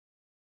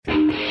They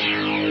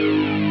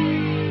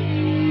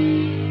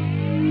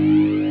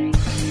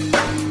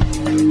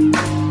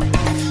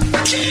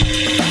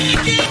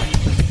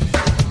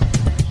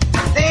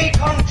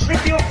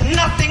contribute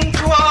nothing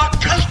to our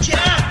culture.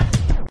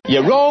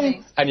 You're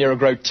wrong, and you're a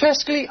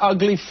grotesquely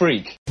ugly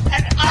freak.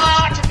 And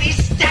are to be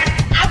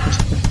stamped out.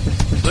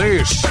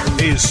 This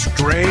is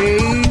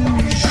Strange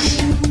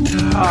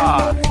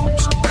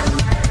Times.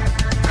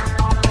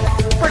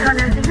 What on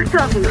earth are you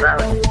talking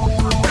about?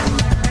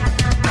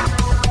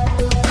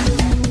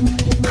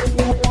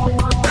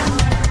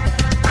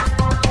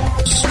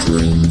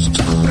 Strange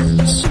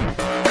Times.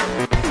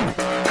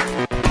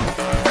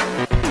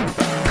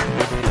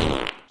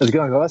 How's it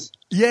going, guys?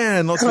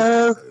 Yeah, not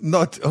too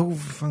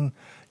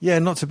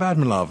bad,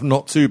 my love.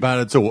 Not too bad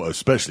at all,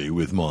 especially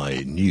with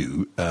my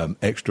new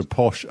extra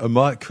posh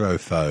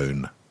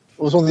microphone.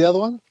 What was on the other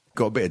one?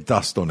 Got a bit of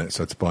dust on it,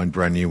 so to buy a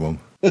brand new one.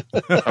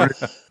 How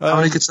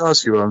many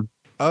guitars you on?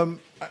 Hang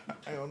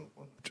on,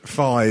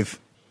 5.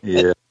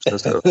 Yeah,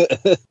 that's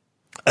it.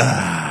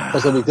 I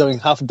suppose they'll be going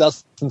half a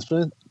dozen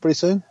pretty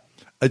soon.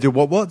 I do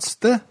what's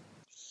there?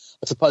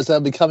 I suppose they'll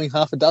be coming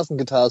half a dozen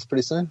guitars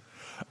pretty soon.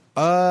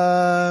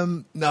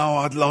 No,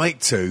 I'd like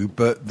to,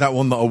 but that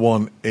one that I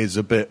want is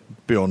a bit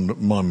beyond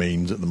my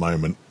means at the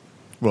moment.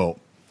 Well,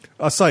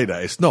 I say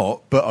that it's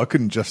not, but I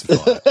couldn't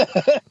justify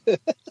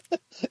it.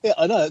 Yeah,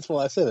 I know, that's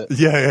why I said it.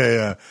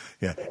 Yeah.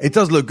 It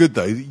does look good,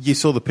 though. You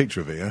saw the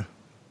picture of it, yeah?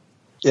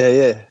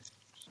 Yeah.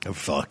 Oh,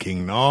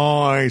 fucking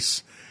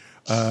nice.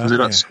 Was it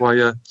that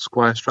Squire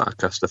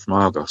Stratocaster from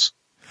Argos?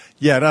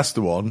 Yeah, that's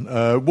the one.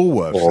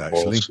 Woolworths,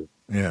 actually.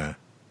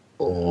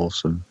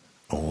 Awesome.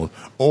 Yeah.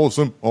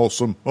 Awesome.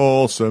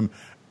 Awesome.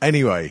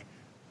 Anyway.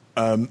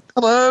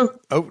 Hello.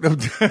 Oh,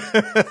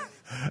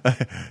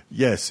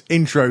 yes,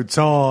 intro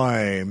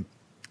time.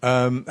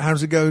 How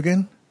does it go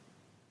again?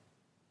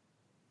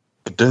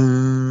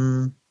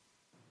 Ba-dum.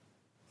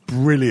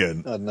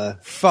 Brilliant. I don't know.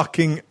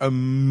 Fucking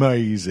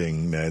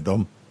amazing there,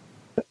 Dom.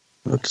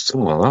 That's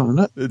something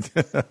like that,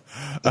 isn't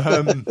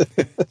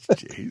it?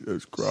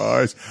 Jesus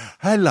Christ.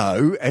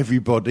 Hello,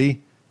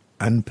 everybody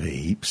and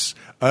peeps.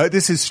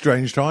 This is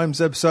Strange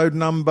Times, episode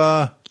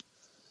number...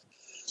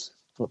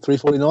 What,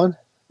 349?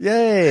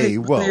 Yay,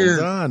 well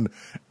done.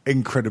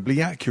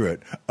 Incredibly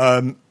accurate.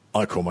 I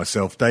call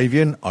myself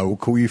Davian. I will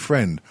call you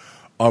friend.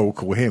 I will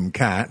call him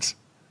Cat.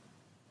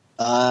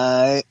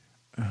 And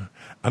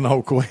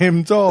I'll call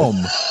him Dom.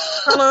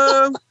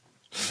 Hello.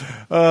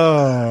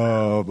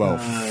 Oh, well,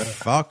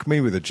 fuck me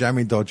with a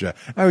jammy dodger.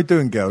 How are we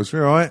doing, girls?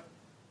 You all right?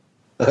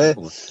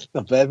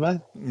 Not bad,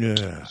 mate.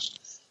 Yeah.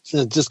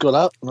 Just got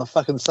up on a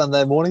fucking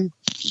Sunday morning.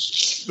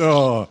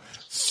 Oh,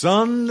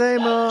 Sunday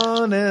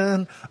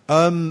morning.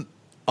 I'm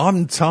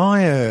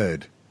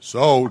tired.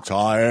 So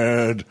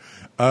tired.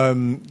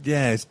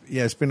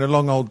 It's been a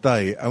long old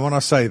day. And when I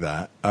say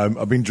that,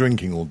 I've been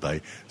drinking all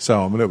day,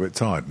 so I'm a little bit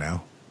tired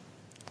now.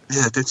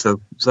 Yeah, I did so.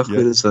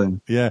 Exactly the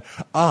same. Yeah.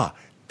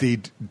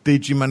 Did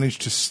you manage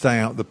to stay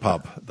out the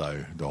pub,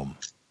 though, Dom?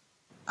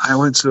 I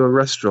went to a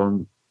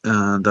restaurant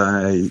and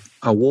I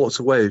walked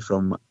away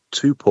from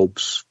 2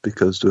 pubs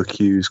because there were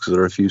queues, because I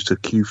refused to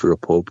queue for a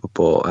pub.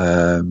 But,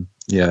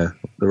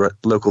 the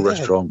local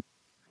restaurant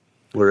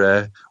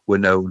were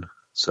known,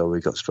 so we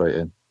got straight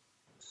in.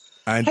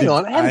 And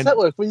how does that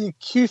work when you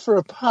queue for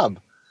a pub?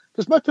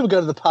 Because most people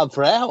go to the pub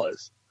for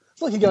hours.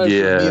 It's like you go for a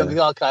meal and you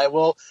go, okay,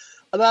 well,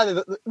 I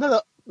know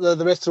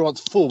the restaurant's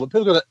full, but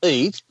people got to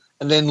eat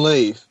and then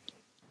leave.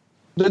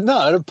 But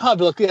no, at a pub,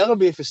 you're like, I'm going to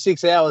be here for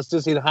 6 hours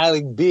just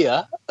inhaling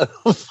beer.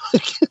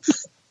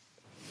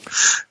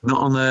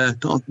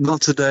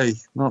 Not today.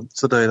 Not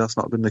today. That's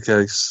not been the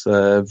case.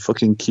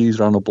 Fucking queues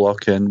around the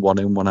block in,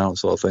 one out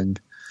sort of thing.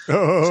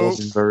 Oh.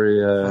 It's very,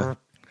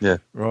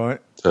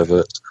 right.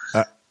 Pervert.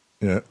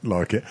 Yeah,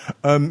 like it.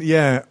 I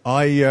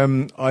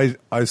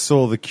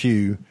saw the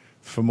queue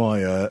for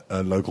my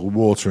local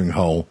watering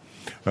hole.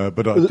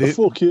 But I did.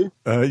 Fuck you.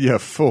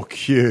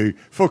 Fuck you.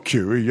 Fuck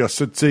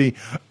curiosity.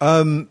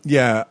 I'm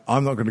not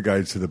going to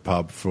go to the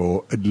pub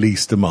for at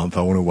least a month.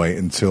 I want to wait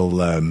until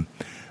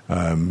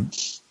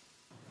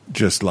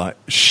just like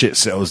shit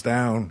settles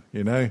down,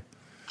 you know.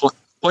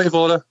 Point of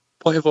order.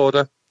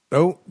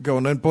 Oh, go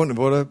on then. Point of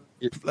order.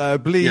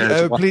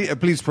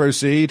 Please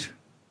proceed.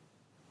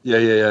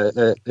 Yeah.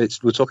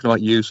 We're talking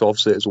about you, so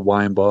obviously it's a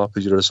wine bar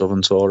because you're a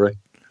Southern Tory.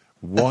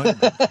 Wine.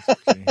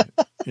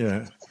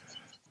 Yeah.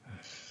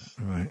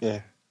 Right.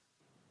 Yeah.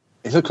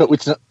 It's not quite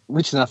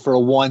rich enough for a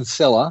wine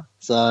cellar,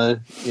 so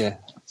yeah,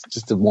 it's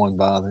just a wine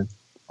bar then.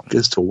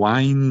 Just a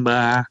wine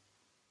bar.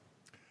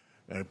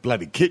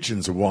 Bloody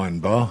kitchen's a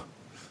wine bar.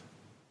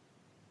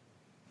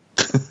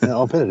 Yeah,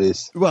 I bet it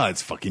is. Well,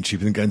 it's fucking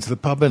cheaper than going to the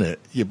pub, isn't it?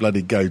 You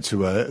bloody go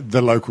to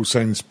the local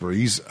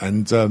Sainsbury's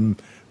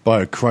and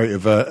buy a crate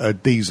of a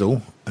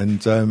diesel and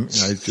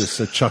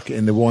just chuck it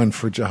in the wine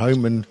fridge at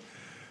home and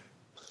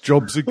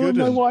jobs are good.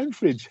 My wine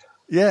fridge.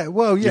 Yeah,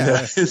 well,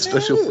 yeah.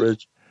 Special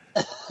fridge.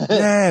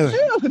 Yeah,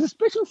 I've got a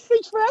special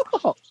fridge for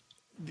alcohol.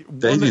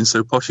 Davian's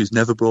so posh, he's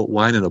never brought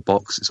wine in a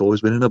box. It's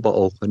always been in a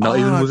bottle, and not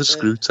even with a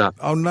screw tap.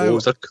 Oh, no.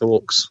 Always had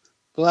corks.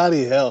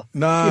 Bloody hell.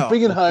 No. You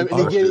bring it home and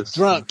you get it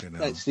drunk. Fucking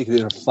hell. Don't stick it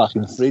in a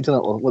fucking fridge. I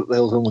don't know what the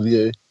hell's wrong with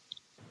you.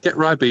 Get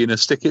Ribena,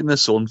 stick it in the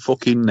sun,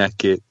 fucking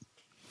neck it.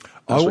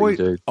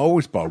 I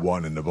always buy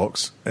wine in the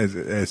box.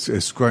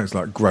 It's great. It's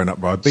like grown up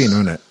Ribena,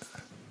 isn't it?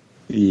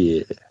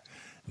 Yeah.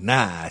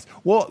 Nice.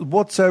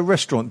 What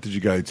restaurant did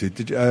you go to?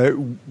 Did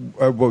you,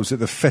 what was it?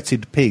 The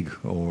Fetid Pig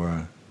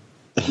or?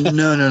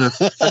 No.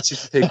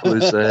 Fetid Pig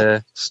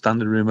was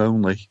standing room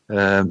only.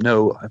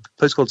 No, a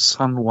place called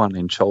San Juan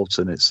in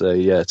Cholton. It's a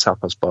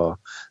tapas bar.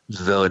 It's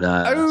very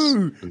nice.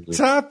 Oh,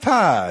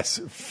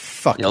 tapas!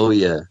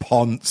 Fucking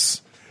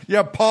ponce.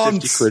 Yeah,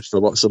 ponce. 50 quid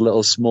for lots of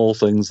little small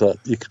things that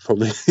you could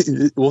probably.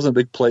 It wasn't a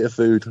big plate of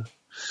food,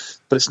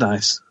 but it's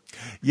nice.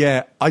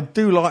 Yeah, I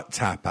do like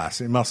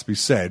tapas, it must be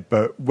said,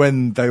 but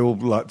when they all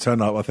like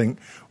turn up, I think,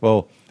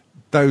 well,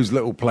 those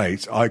little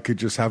plates, I could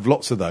just have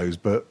lots of those,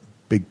 but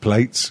big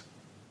plates.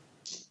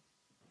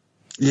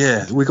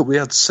 Yeah, we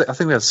had I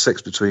think we had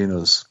 6 between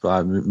us,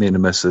 me and the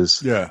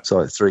missus. Yeah, so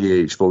like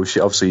 3 each. But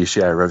obviously you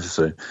share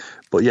everything.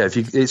 But yeah,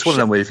 it's one of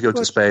them where if you go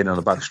to Spain on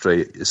a back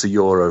street, it's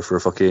 €1 for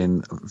a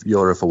fucking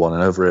euro for one,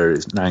 and over here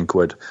it's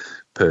 £9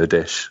 per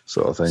dish,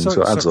 sort of thing.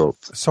 So it adds up.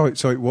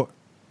 Sorry, what?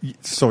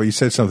 Sorry, you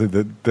said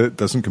something that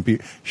doesn't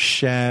compute.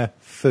 Share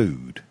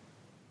food.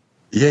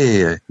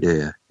 Yeah.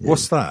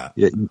 What's that?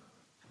 Yeah,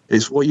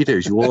 it's what you do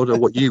is you order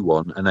what you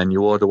want, and then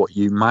you order what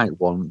you might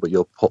want, but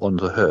you'll put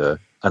onto her,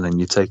 and then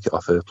you take it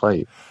off her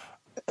plate.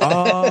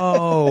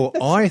 Oh,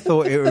 I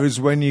thought it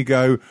was when you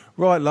go,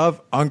 right, love,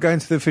 I'm going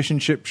to the fish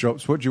and chip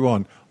shops. What do you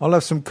want? I'll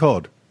have some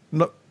cod.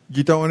 No,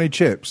 you don't want any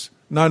chips?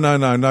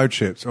 No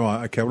chips. All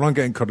right, okay, well, I'm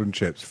getting cod and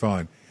chips.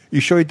 Fine. You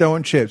sure you don't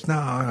want chips? No,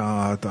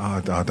 I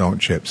don't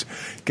want chips.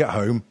 Get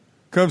home.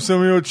 Come have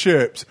some of your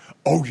chips.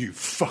 Oh, you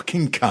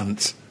fucking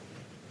cunt.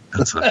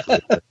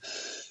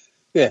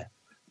 Yeah.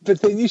 But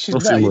then you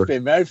should know you've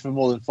been married for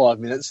more than 5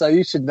 minutes, so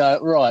you should know,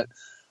 right,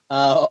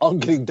 I'm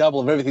getting double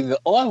of everything that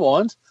I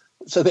want,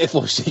 so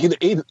therefore she can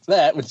eat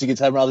that when she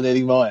gets home rather than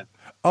eating mine.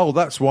 Oh,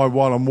 that's why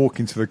while I'm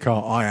walking to the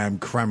car, I am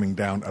cramming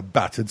down a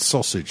battered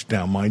sausage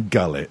down my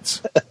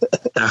gullet.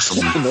 Not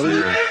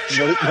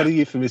a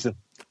euphemism.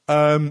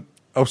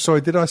 Oh,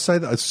 sorry, did I say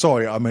that?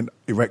 Sorry, I meant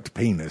erect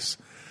penis.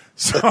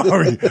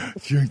 Sorry.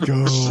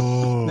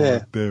 Oh,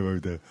 yeah.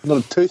 Dear.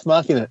 Not a tooth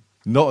mark in it.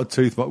 Not a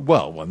tooth mark.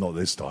 Well, not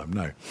this time,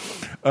 no.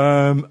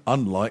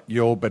 Unlike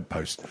your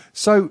bedpost.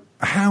 So,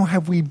 how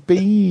have we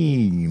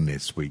been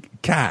this week?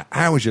 Kat,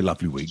 how has your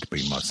lovely week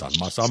been, my son?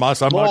 My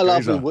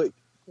lovely week.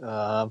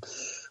 I've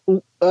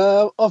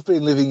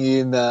been living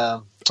in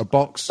a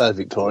box.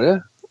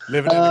 Victoria.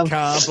 Living in a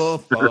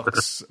cardboard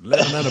box.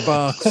 Living in a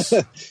box.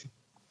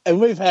 And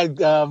we've had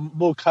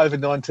more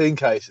COVID-19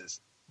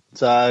 cases.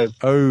 So,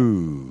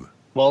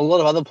 well, a lot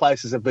of other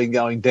places have been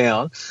going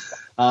down.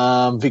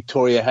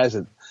 Victoria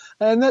hasn't.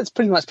 And that's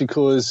pretty much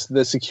because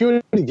the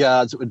security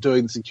guards that were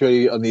doing the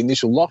security on the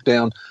initial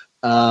lockdown,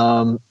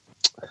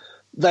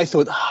 they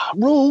thought,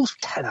 rules,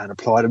 they don't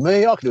apply to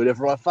me. I can do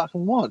whatever I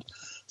fucking want.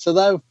 So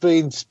they've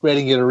been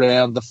spreading it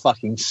around the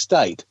fucking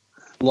state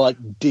like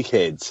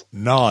dickheads.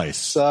 Nice.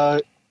 So,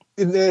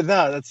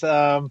 that's...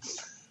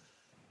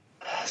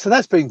 So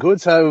that's been good.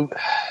 So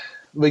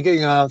we're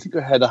getting, I think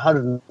we had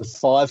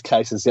 105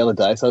 cases the other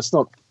day. So it's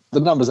not,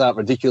 the numbers aren't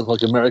ridiculous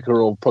like America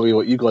or probably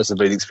what you guys have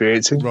been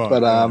experiencing. Right,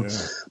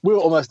 but we were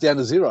almost down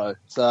to 0.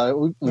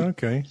 So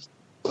okay,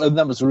 the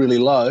numbers were really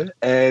low.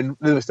 And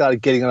then we started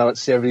getting on at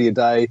 70 a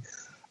day,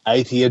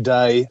 80 a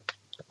day.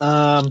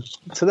 So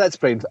that's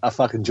been a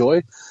fucking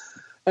joy.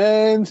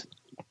 And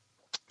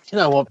you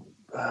know what?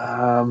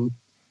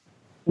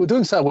 We're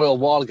doing so well a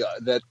while ago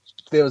that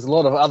there was a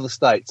lot of other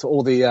states,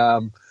 all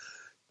the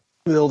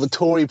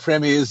Tory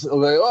premiers,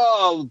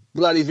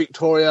 bloody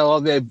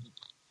Victoria, they're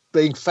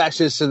being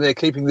fascists and they're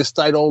keeping the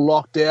state all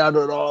locked down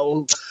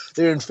and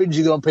they're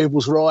infringing on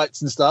people's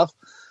rights and stuff.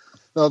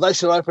 No, they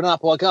should open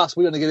up like us.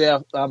 We're going to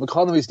get our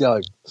economies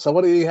going. So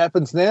what do you think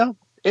happens now?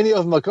 Any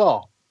of them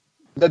are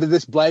they're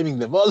just blaming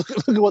them. Oh,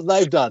 look at what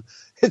they've done.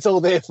 It's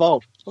all their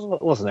fault. Well,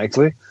 it wasn't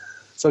actually.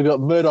 So we've got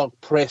Murdoch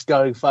press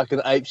going fucking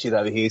apeshit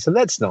over here. So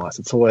that's nice.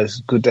 It's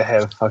always good to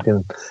have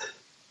fucking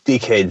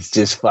dickheads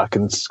just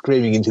fucking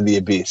screaming into the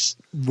abyss.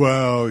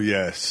 Well,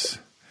 yes.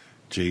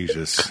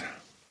 Jesus.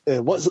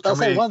 Yeah, I'll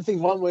say one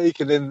thing one week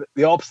and then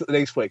the opposite the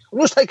next week. I'm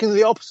just taking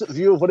the opposite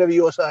view of whatever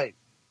you're saying.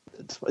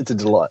 It's a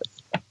delight.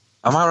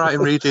 Am I right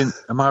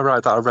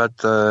that I read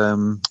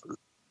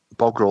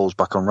bog rolls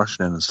back on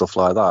rationing and stuff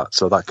like that?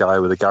 So that guy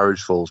with the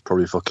garage full is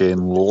probably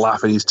fucking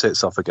laughing his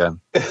tits off again.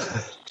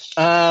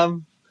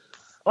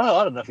 Well,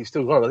 I don't know if he's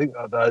still got it. I think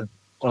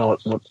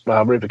what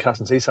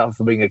repercussions he suffered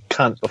for being a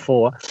cunt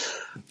before.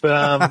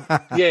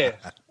 But, yeah.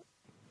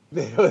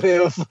 They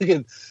were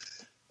fucking...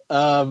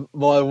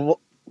 my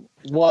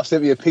wife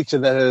sent me a picture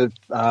that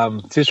her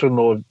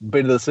sister-in-law had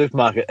been to the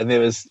supermarket and there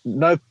was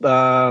no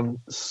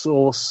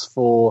sauce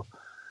for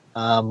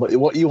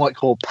what you might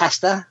call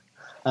pasta.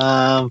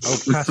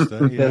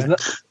 Pasta, yeah. There's no...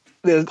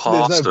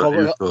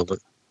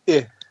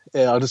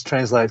 Yeah, I'll just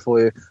translate for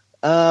you.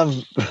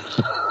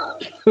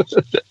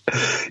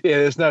 Yeah,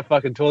 there's no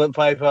fucking toilet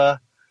paper.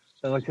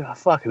 And like, oh,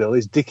 fucking hell,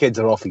 these dickheads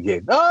are off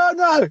again. Oh,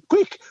 no,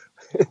 quick.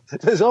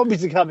 The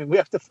zombies are coming. We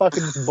have to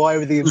fucking buy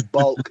everything in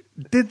bulk.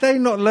 Did they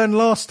not learn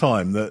last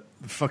time that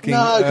fucking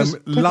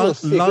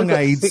lung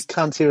AIDS thick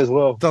cunts here as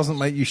well. doesn't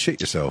make you shit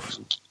yourself?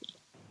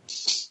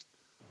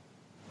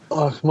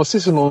 Oh, my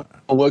sister-in-law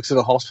works at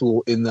a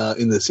hospital in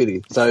the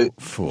city, so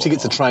she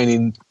gets a train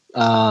in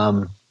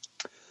 4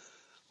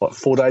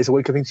 days a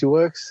week. I think she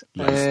works.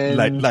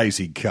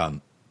 Lazy cunt.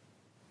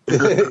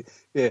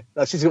 Yeah,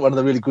 no, she's got one of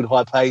the really good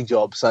high-paying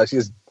jobs, so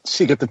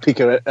she got to pick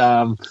her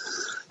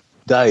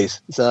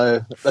days.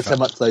 So that's how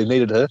much they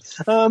needed her.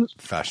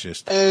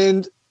 Fascist.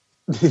 And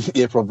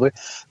yeah, probably.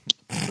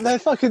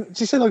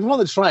 She said, like, we're on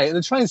the train, and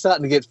the train's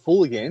starting to get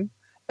full again.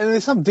 And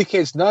there's some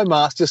dickheads, no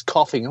mask, just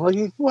coughing.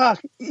 I'm like,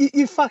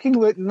 you fucking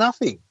learnt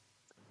nothing.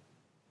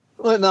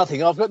 Learnt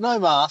nothing. I've got no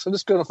mask. I'm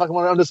just going to fucking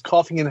I'm just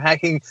coughing and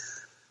hacking.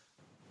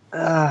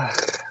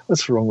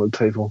 What's wrong with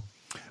people?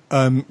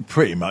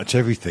 Pretty much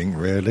everything,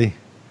 really.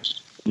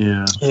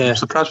 Yeah. I'm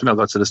surprised we not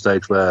got to the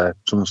stage where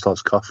someone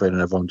starts coughing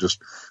and everyone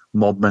just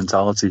mob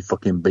mentality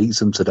fucking beats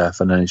them to death,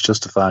 and then it's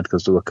justified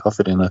because they were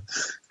coughing in a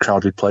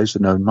crowded place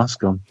with no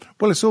mask on.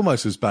 Well, it's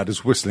almost as bad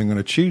as whistling on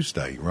a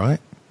Tuesday, right?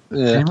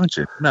 Yeah. Can you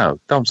imagine? No,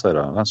 don't say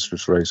that. That's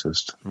just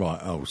racist. Right.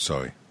 Oh,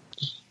 sorry.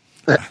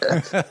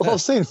 Well,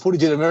 I've seen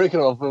footage in America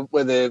of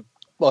where they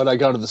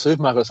go to the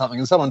supermarket or something,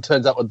 and someone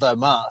turns up with no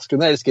mask, and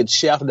they just get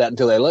shouted at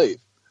until they leave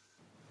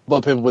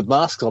by people with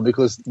masks on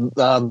because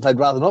they'd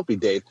rather not be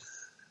dead.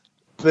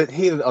 But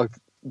here,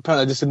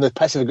 apparently, just in the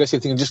passive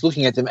aggressive thing, just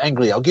looking at them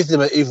angrily, I'll give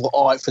them an evil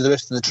eye for the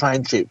rest of the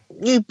train trip.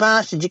 You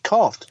bastard! You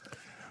coughed.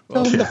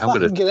 Tell them to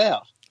fucking get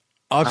out.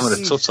 I'm going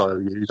to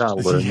tussle you. That'll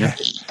learn you.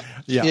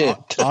 Yeah.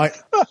 Look at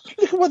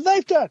what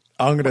they've done.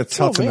 I'm going to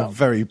tut in a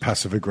very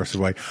passive-aggressive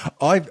way.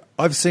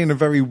 I've seen a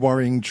very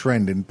worrying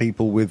trend in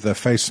people with their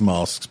face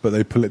masks, but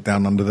they pull it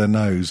down under their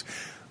nose.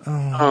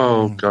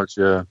 Oh God,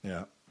 yeah.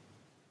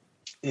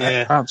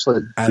 Yeah,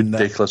 absolutely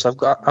ridiculous.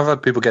 I've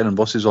had people getting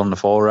buses on the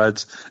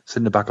foreheads. It's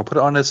in the back. I'll put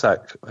it on a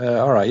sec.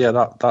 All right, yeah,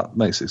 that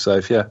makes it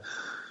safe. Yeah.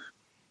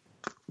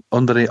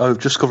 Underneath,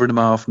 just covering the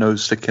mouth,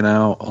 nose sticking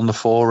out on the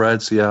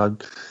foreheads. Yeah.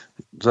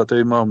 Does that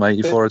do more, mate?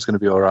 Your forehead's going to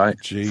be all right.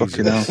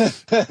 Fucking hell.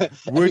 Have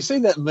you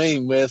seen that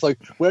meme where it's like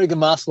wearing a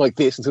mask like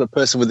this and got a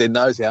person with their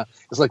nose out?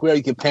 It's like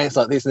wearing your pants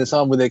like this and there's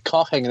someone with their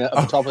cock hanging out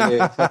on top of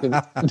their fucking...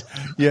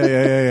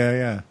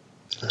 Yeah.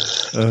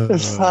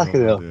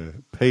 Fucking hell. Yeah.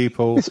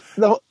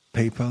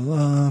 People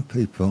are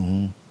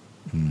people.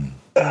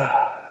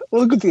 Well,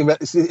 the good thing about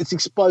it is it's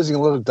exposing a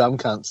lot of dumb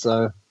cunts,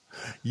 so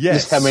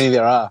yes. Just how many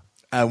there are.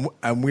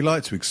 And we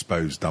like to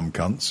expose dumb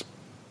cunts.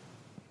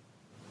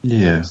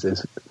 Yeah.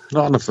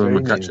 Not enough of them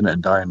are catching it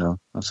and dying, though.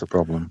 That's the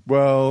problem.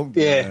 Well,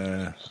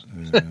 yeah.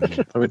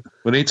 I mean,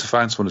 we need to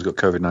find someone who's got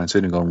COVID-19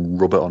 and go and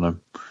rub it on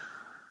them.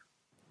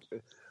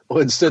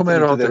 Or instead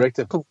of their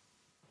rectum.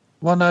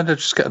 Well, no, they're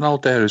just getting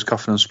old there who's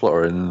coughing and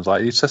spluttering and it's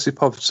like, you tested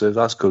positive,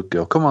 that's good,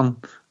 girl. Come on.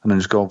 And then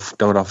just go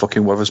down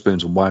fucking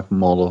Weatherspoons and wipe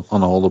them all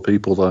on all the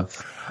people there.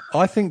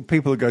 I think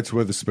people that go to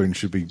Weatherspoons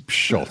should be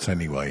shot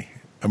anyway.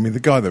 I mean, the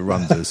guy that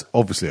runs is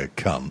obviously a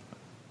cunt.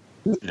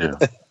 Yeah.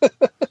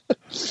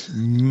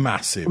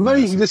 Massive.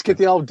 Maybe you can just get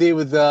the old deal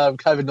with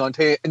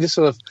COVID-19 and just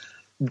sort of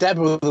dab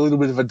it with a little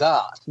bit of a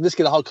dart. And just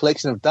get a whole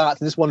collection of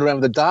darts and just wander around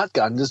with a dart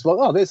gun. Just like,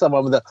 oh, there's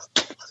someone with a...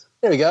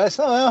 There we go.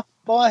 So,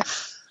 bye.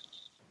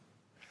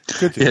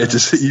 Good, yeah,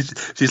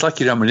 she's like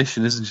your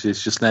ammunition, isn't she?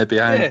 She's just there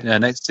behind,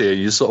 next to you.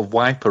 You just sort of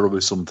wipe her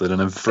with something and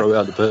then throw it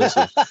at the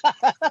person.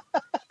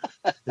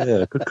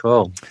 Yeah, good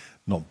call.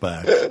 Not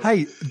bad.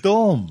 Hey,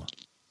 Dom.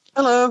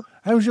 Hello.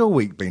 How's your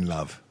week been,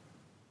 love?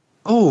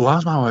 Oh,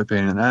 how's my week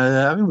been?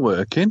 I've been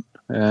working.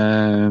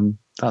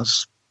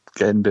 That's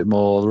getting a bit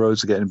more. The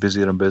roads are getting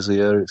busier and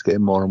busier. It's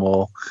getting more and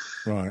more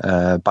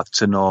back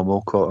to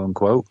normal, quote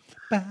unquote.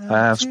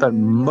 I've spent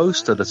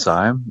most of the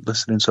time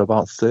listening to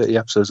about 30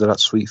 episodes of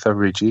that Sweet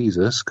Feathery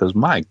Jesus, because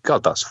my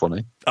God, that's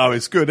funny. Oh,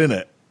 it's good, isn't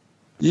it?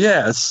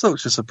 Yeah, it's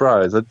such a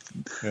surprise. I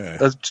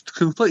was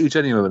completely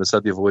genuine when I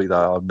said the other week that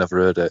I've never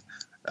heard it.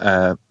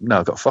 No,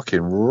 I got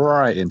fucking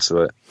right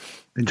into it.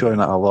 Enjoying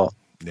that a lot.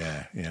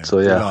 Yeah. So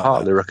yeah,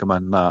 heartily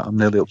recommend that. I'm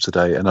nearly up to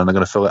date, and then I'm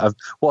going to fill it.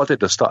 What I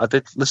did I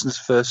did listen to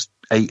the first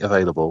 8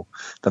 available,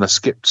 then I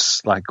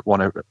skipped like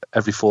one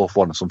every fourth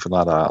one or something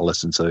like that. I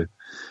listened to,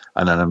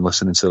 and then I'm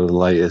listening to the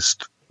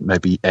latest,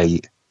 maybe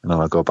 8, and then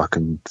I'll go back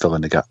and fill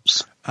in the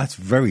gaps. That's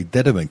very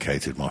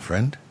dedicated, my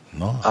friend.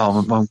 Nice.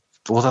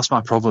 Well, that's my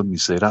problem. You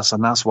see,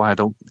 that's why I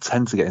don't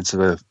tend to get into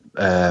the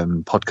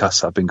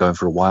podcasts that I've been going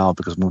for a while,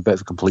 because I'm a bit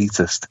of a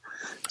completist.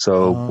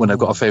 So when I've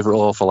got a favourite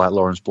author like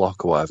Lawrence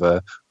Block or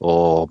whatever,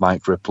 or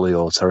Mike Ripley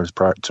or Terry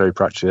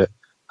Pratchett,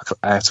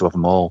 I have to have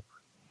them all,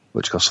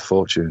 which costs a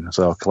fortune.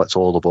 So I collect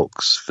all the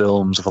books.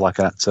 Films, if I like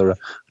an actor, I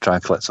try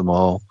and collect them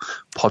all.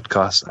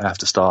 Podcasts, I have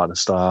to start at the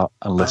start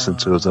and listen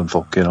to them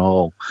fucking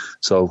all.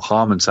 So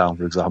Harmontown,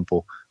 for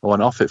example, I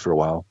went off it for a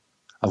while.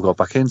 I've got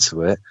back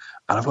into it,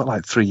 and I've got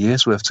like 3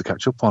 years worth to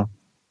catch up on.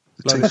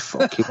 It takes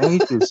fucking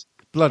ages.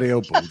 Bloody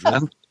hell,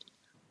 Baldwin.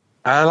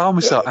 I allow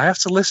myself, I have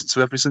to listen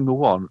to every single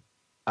one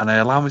and I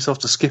allow myself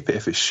to skip it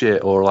if it's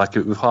shit, or like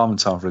with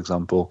Harmontown, for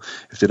example,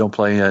 if they don't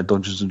play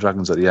Dungeons and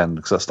Dragons at the end,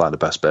 because that's like the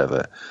best bit of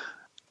it,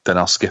 then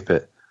I'll skip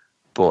it.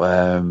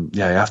 But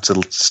you have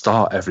to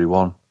start every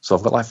one. So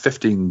I've got like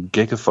 15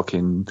 gig of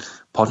fucking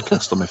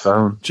podcast on my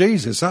phone.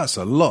 Jesus, that's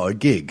a lot of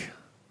gig.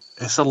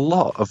 It's a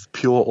lot of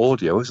pure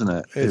audio, isn't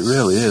it? It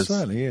really is. It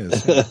certainly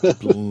is.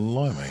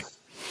 Blimey.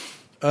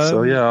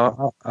 So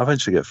I'll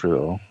eventually get through it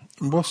all.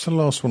 What's the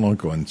last one I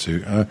got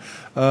into?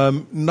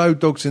 No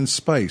Dogs in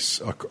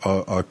Space.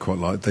 I quite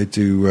like. They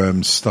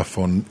do stuff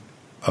on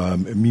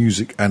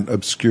music and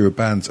obscure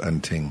bands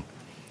and ting.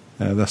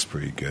 That's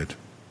pretty good.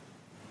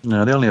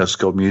 No, the only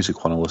obscure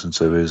music one I listen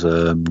to is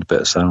a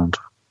bit of sound.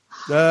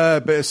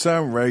 Bit of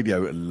sound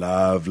radio,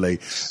 lovely.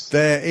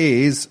 There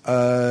is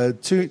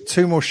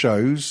two more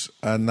shows,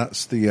 and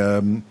that's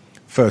the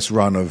first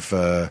run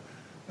of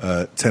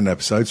 10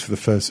 episodes for the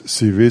first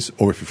series,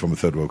 or if you're from a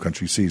third world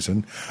country,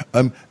 season.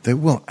 There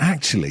will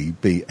actually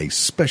be a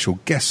special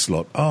guest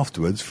slot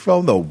afterwards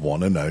from the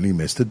one and only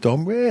Mr.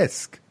 Dom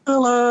Risk.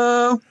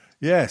 Hello.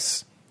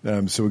 Yes.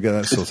 So we'll get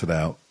that sorted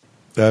out.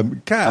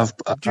 Kat,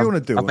 do you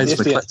want to do I've made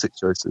some eclectic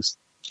choices.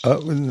 I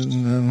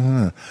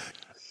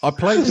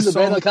played This is a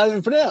band I can't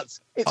even pronounce.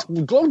 It's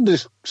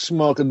Glondish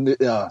Smoking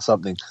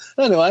something.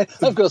 Anyway,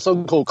 I've got a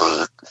song called...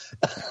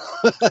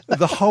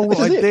 The whole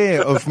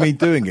idea of me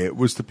doing it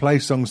was to play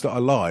songs that I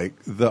like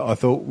that I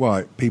thought,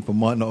 right, people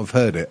might not have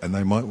heard it and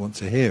they might want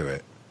to hear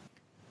it.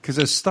 Because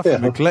there's stuff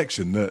in the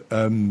collection that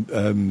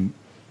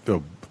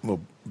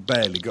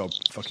barely got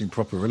a fucking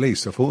proper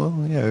release. I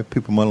thought,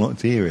 people might like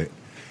to hear it.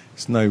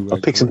 It's no. I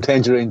picked some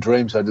Tangerine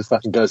Dream, so it just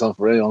fucking goes on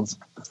for eons.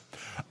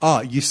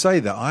 You say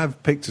that. I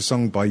have picked a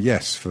song by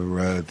Yes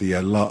for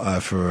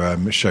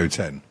show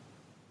 10.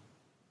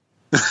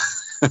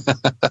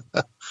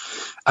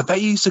 I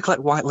bet you used to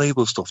collect white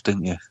label stuff,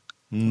 didn't you?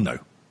 No.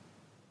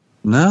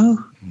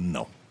 No?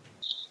 No.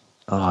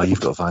 Oh, you've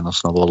got vinyl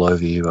snob all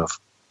over you, have.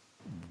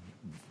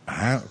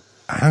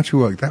 How do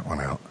you work that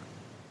one out?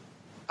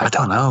 I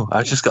don't know.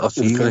 I just got a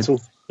feeling.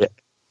 Yeah.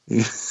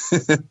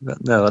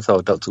 No, that's how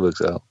a doctor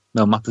works it out.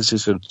 No,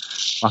 mathematician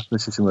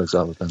works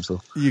out with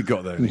pencil. You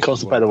got there.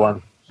 Constipated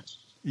one.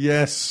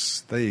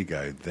 Yes, there you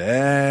go.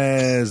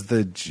 There's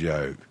the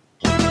joke.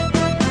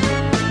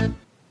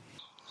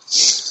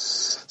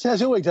 So how's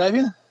your week,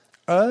 Davian?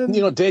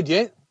 You're not dead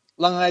yet.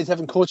 Lung AIDS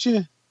haven't caught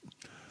you?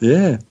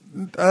 Yeah.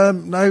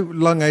 No,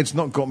 lung AIDS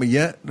not got me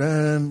yet.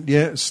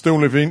 Still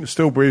living,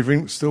 still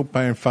breathing, still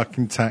paying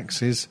fucking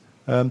taxes.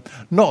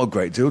 Not a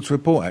great deal to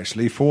report,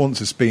 actually. For once,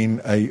 it's been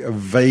a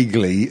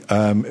vaguely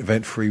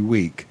event-free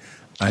week,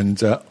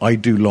 and I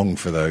do long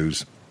for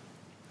those.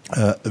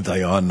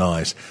 They are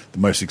nice. The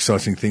most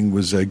exciting thing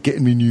was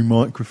getting a new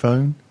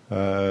microphone.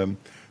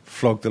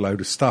 Flogged a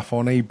load of stuff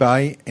on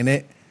eBay in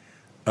it.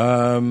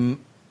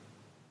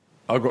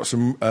 I've got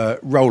some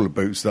roller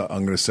boots that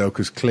I'm going to sell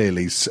because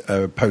clearly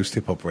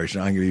post-hip operation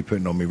I'm going to be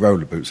putting on my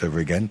roller boots ever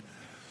again.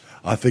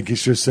 I think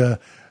it's just an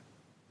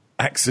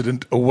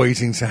accident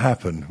awaiting to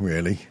happen,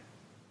 really.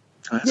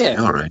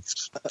 All right.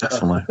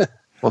 Definitely.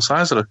 What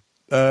size are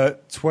they?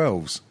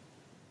 12s.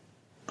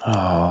 Oh,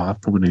 I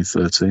probably need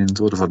 13s.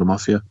 I would have had them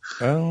off you.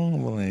 Oh,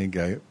 well, there you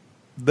go.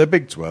 They're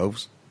big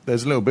 12s.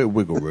 There's a little bit of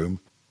wiggle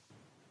room.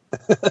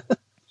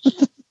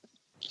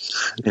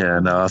 Yeah,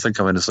 no, I think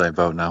I'm in the same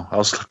boat now. Do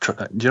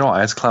you know what?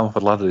 I had to climb up a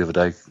ladder the other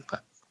day.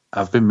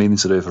 I've been meaning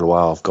to do it for a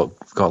while. I've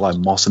got like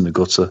moss in the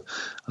gutter,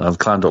 and I've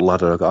climbed up a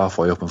ladder. I got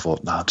halfway up and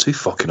thought, I'm too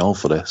fucking old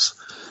for this.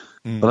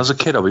 But as a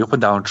kid, I'd be up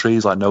and down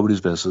trees like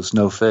nobody's business,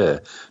 no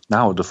fear.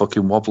 Now with the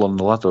fucking wobble on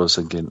the ladder, I was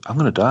thinking, I'm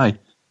going to die.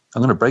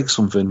 I'm going to break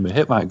something. My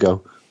hip might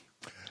go.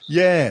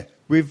 Yeah,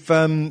 we've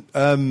in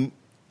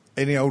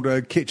the old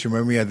kitchen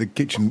when we had the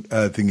kitchen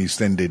thing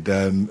extended.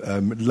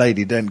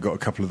 Lady Dent got a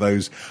couple of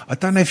those. I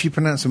don't know if you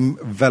pronounce them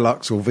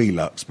Velux or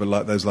Velux, but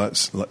like those like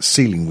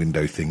ceiling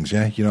window things.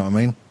 Yeah, you know what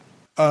I mean.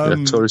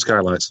 Tory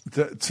Skylights.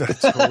 Tory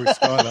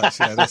Skylights.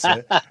 Yeah, that's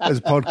it. As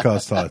a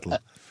podcast title.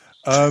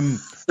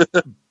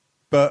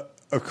 But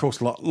of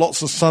course,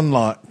 lots of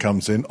sunlight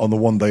comes in on the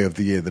one day of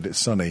the year that it's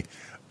sunny.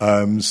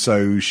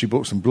 So she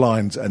bought some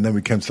blinds, and then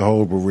we came to the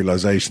horrible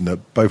realisation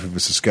that both of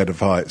us are scared of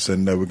heights,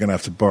 and we're going to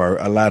have to borrow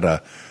a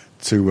ladder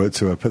to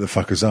put the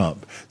fuckers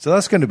up. So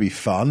that's going to be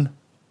fun.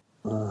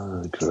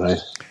 Oh, great.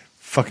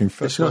 Fucking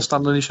Is she going to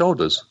stand on your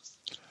shoulders?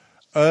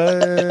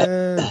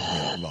 I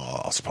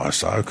suppose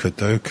so. Could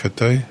do.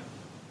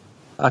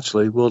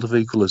 Actually, world of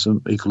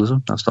equalism,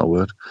 that's not a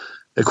word.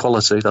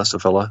 Equality, that's the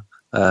fella.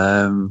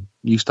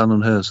 You stand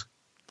on hers.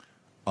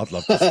 I'd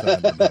love to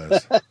stand on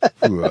hers.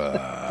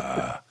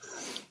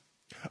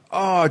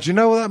 Oh, do you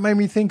know what that made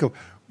me think of?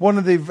 One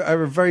of the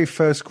very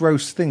first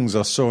gross things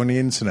I saw on the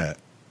internet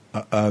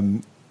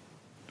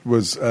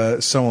was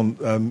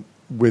someone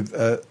with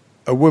a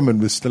woman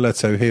with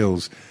stiletto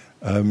heels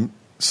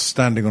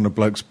standing on a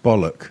bloke's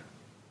bollock.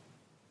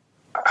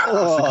 I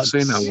think I've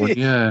seen that one,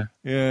 yeah.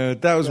 Yeah,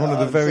 that was one of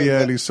the very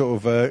early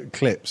sort of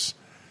clips.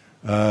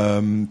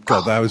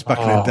 God, that was back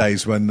in the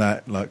days when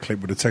that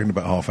clip would have taken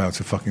about half hour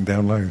to fucking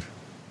download.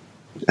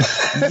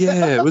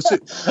 Yeah, was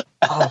it?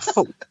 Oh,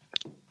 fuck.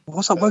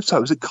 What's that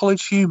website? Was it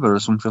College Humor or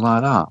something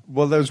like that?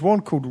 Well, there was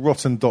one called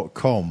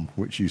Rotten.com,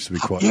 which used to be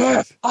quite Yeah.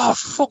 nice. Oh,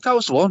 fuck, that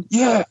was the one.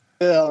 Yeah.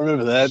 Yeah, I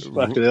remember that.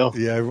 Fucking hell.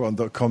 Yeah,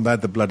 Rotten.com. They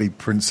had the bloody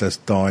Princess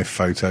Di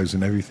photos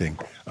and everything.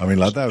 I mean,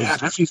 like that was. Yeah,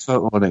 every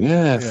photo on it.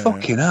 Yeah,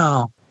 fucking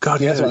hell. God,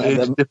 Yeah, yeah,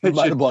 that's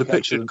right, the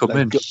picture come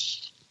in.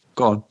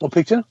 Go on. What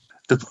picture?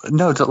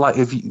 Like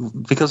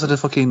because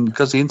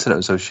the internet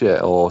was so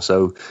shit, or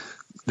so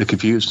the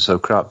computers are so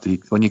crap.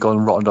 When you go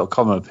on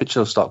Rotten.com, a picture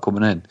will start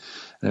coming in, and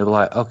they were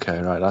like,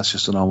 "Okay, right, that's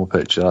just a normal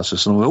picture. That's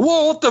just a normal."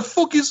 Whoa, what the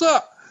fuck is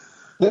that?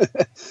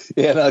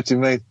 Yeah, I know what you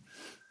mean.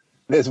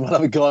 There's one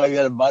other guy who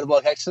had a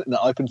motorbike accident in an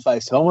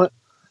open-faced helmet,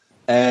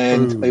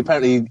 and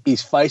apparently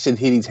his face had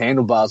hit his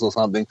handlebars or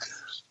something,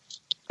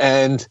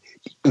 and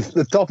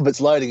the top of it's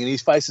loading, and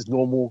his face is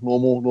normal.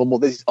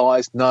 There's his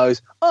eyes,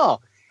 nose. Oh,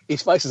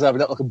 his face is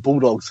opened up like a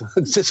bulldog, so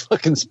it's just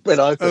fucking spread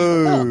open.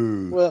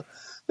 Oh, well,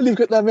 you've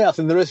got no mouth,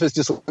 and the rest of it's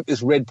just like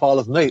this red pile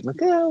of meat.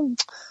 Like,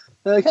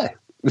 okay.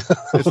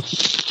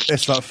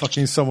 It's like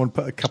fucking someone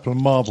put a couple of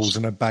marbles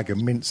in a bag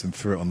of mince and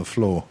threw it on the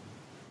floor.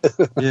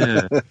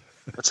 Yeah.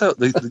 I tell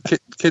you, the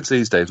kids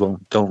these days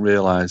don't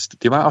realise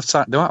the amount of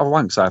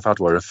wanks I've had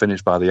where I've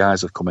finished by the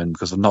eyes have come in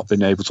because I've not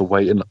been able to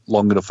wait in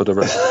long enough for the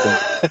rest of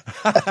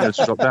the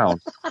to drop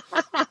down.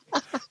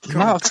 The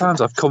amount of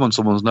times I've come on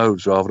someone's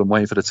nose rather than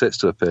waiting for the tits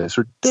to appear, it's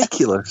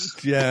ridiculous.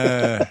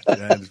 Yeah.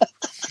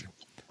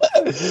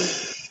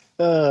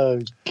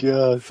 Oh,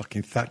 God.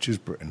 Fucking Thatcher's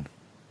Britain.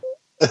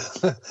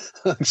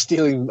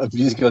 Stealing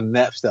music on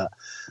Napster.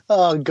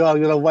 Oh, God,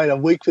 I'm going to wait a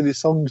week for this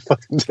song to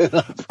fucking turn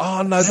up.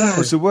 Oh, no, that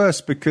was the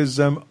worst because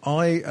one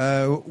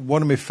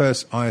of my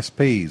first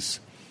ISPs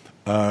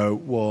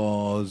it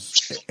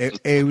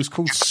was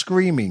called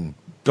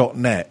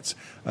Screaming.net,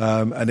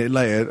 and it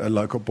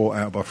later got bought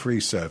out by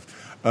FreeServe.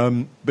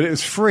 But it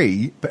was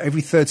free, but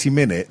every 30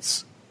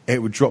 minutes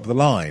it would drop the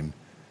line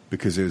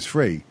because it was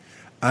free.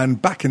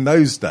 And back in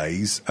those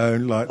days, to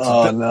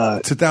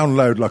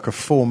download like a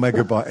 4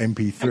 megabyte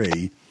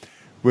MP3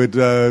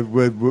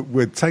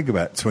 would take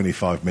about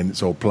 25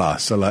 minutes or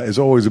plus. So like, it's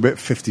always a bit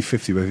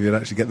 50-50 whether you'd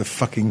actually get the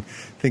fucking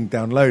thing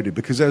downloaded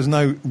because there was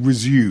no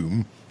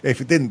resume. If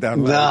it didn't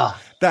download,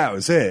 that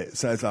was it.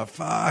 So it's like,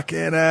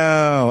 fucking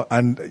hell.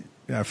 And,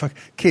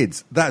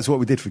 kids, that's what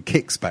we did for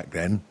kicks back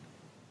then.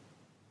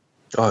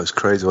 Oh, it's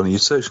crazy. When you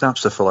search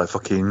Napster for like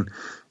fucking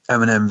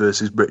Eminem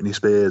versus Britney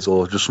Spears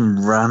or just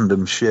some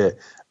random shit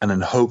and then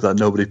hope that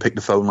nobody picked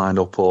the phone line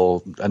up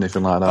or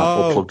anything like that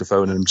or plugged the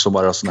phone in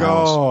somewhere else in the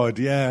house. God,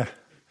 yeah.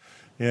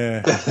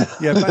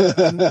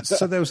 But,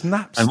 so there was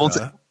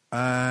Napster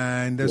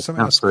and there was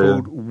something else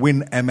called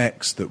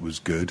WinMX that was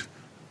good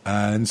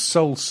and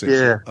SoulSeek.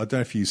 Yeah. I don't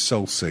know if you used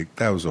SoulSeek.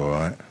 That was all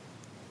right.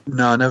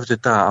 No, I never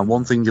did that. And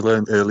one thing you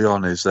learn early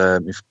on is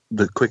if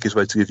the quickest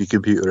way to give your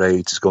computer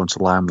aids is going to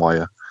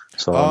LimeWire.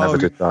 So I never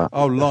did that.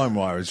 Oh,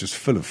 LimeWire is just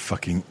full of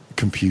fucking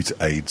computer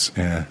aids.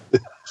 Yeah.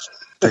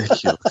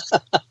 Ridiculous.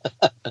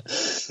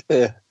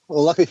 Yeah.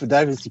 Well, luckily for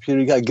David's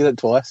computer, you go get it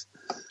twice.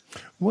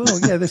 Well,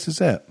 yeah, this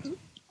is it.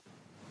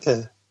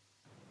 Yeah.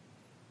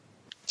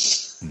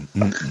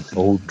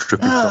 Old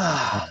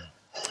trippy.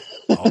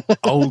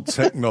 Old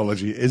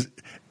technology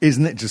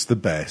isn't it just the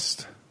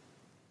best?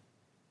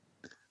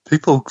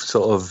 People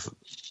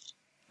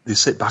they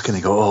sit back and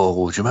they go, "Oh,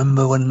 well, do you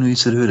remember when we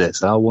used to do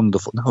this? How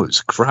wonderful!" No, it's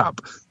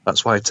crap.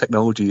 That's why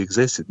technology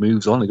exists. It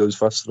moves on. It goes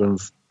faster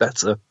and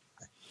better.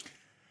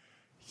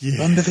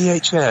 Yeah. Remember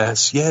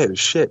VHS? Yeah, it was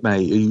shit,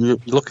 mate. You're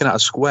looking at a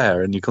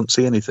square and you couldn't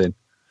see anything.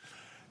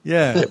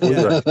 Yeah.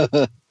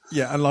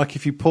 Yeah, and like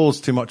if you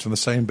pause too much on the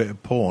same bit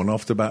of porn,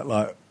 after about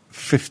like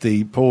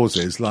 50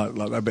 pauses, like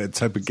that bit of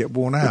tape would get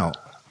worn out.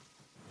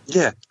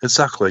 Yeah,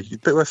 exactly. The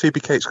bit where Phoebe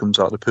Cates comes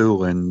out of the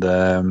pool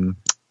and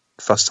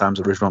Fast Times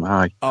at Ridgemont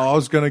High. Oh, I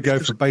was going to go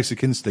for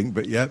Basic Instinct,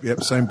 but yep,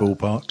 same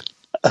ballpark.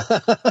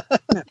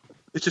 Yeah,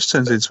 it just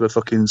turns into a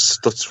fucking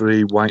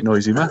stuttery, white,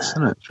 noisy mess,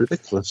 isn't it? It's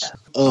ridiculous.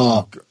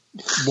 Oh,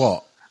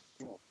 what?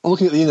 I'm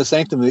looking at the Inner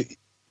Sanctum.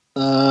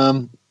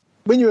 When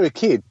you were a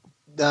kid,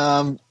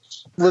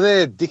 were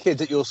there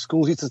dickheads at your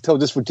school who used to tell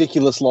just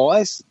ridiculous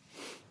lies?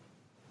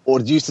 Or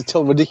did you used to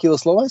tell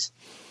ridiculous lies?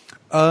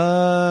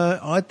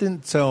 I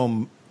didn't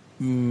tell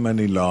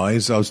many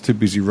lies. I was too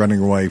busy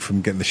running away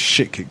from getting the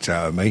shit kicked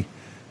out of me.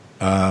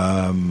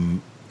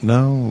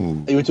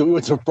 No. You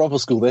went to a proper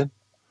school then?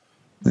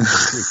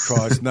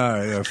 Christ,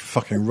 no. A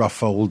fucking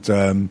rough old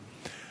fucking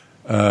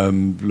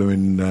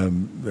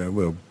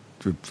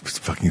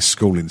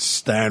school in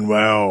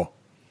Stanwell.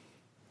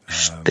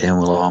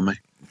 Stanwell Army.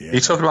 Yeah.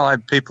 You're talking about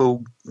like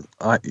people,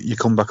 you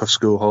come back off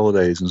school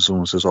holidays and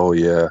someone says, "Oh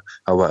yeah,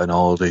 I went on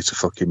holiday to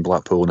fucking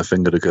Blackpool and I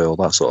fingered a girl,"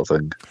 that sort of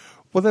thing.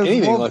 Well,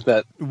 anything like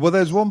that. Well,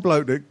 there's one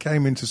bloke that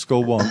came into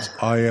school once.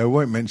 I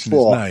won't mention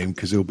his name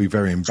because he'll be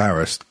very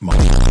embarrassed.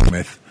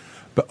 Smith.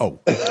 But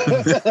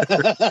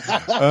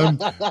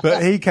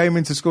but he came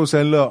into school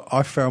saying, "Look,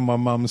 I found my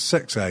mum's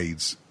sex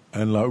aids,"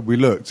 and like we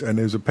looked, and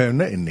there was a pair of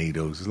knitting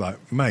needles. It's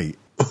like, mate,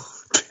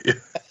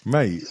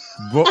 what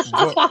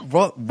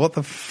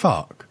the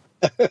fuck?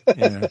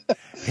 Yeah.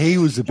 He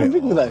was a bit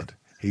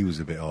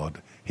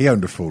odd. He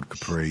owned a Ford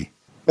Capri.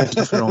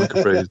 Nothing wrong with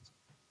Capri.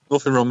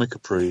 Nothing wrong with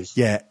Capri.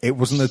 Yeah, it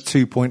wasn't a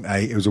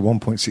 2.8, it was a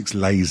 1.6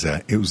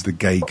 laser. It was the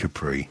gay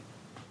Capri.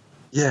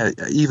 Yeah,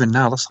 even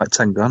now, that's like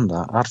 10 grand.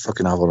 I'd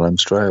fucking have one of them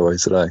straight away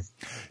today.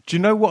 Do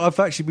you know what I've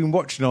actually been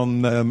watching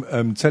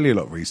on telly a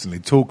lot recently,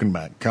 talking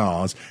about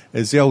cars?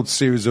 Is the old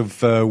series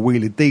of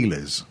Wheeler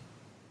Dealers.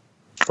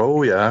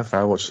 Oh, yeah,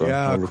 I watched that.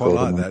 Yeah, I quite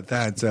like that. They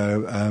had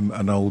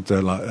an old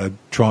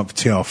Triumph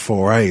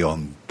TR4A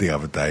on the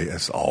other day.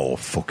 It's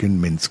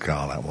fucking mince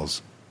car that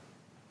was.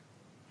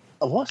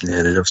 Oh, what?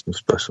 Yeah, they have some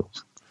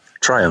specials.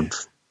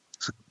 Triumph.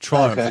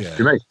 Okay.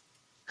 Yeah.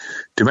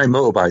 Do make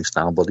motorbikes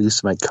now, but they used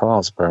to make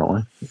cars,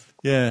 apparently.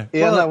 Yeah.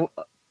 Yeah, well,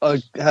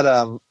 I had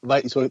a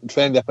mate who's working at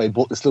Tram Depot. He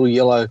bought this little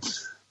yellow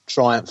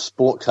Triumph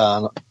sport car.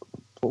 And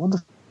what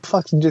the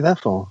fuck did you do that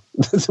for?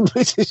 It's a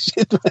piece of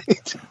shit,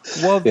 mate.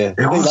 Well, yeah,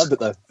 he loved it,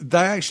 though. They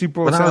actually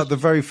brought out the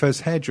very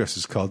first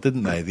hairdresser's car,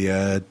 didn't they?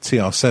 The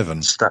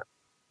TR7. Stag.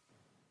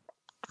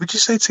 Would you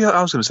say TR?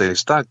 I was going to say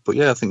Stag, but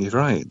yeah, I think you're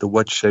right. The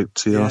wedge-shaped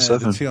TR7. Yeah,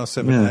 the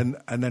TR7. Yeah.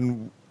 And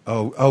then...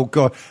 Oh,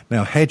 God.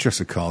 Now,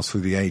 hairdresser cars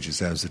through the ages.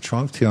 There was the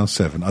Triumph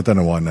TR7. I don't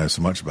know why I know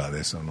so much about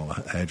this. I'm not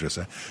a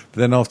hairdresser. But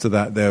then after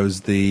that, there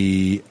was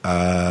the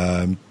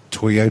Toyota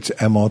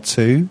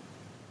MR2.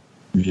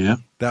 Yeah.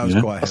 That was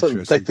quite interesting.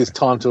 I'll take this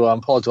time to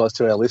apologise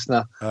to our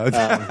listener for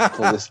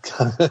this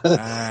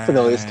for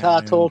all this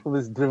car talk and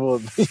this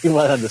dribble. You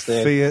won't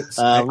understand.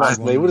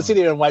 We would sit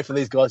here and wait for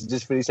these guys to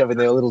just finish having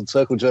their little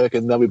circle jerk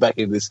and they'll be back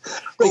in this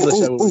regular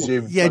show. We'll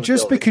resume. Yeah,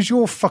 just because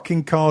your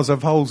fucking cars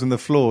have holes in the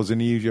floors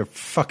and you use your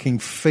fucking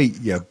feet,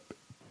 Yeah,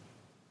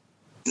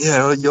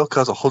 well, your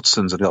cars are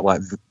Hudsons and got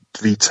like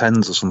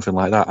V10s or something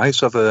like that. I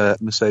used to have a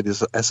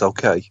Mercedes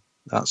SLK.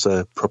 That's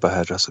a proper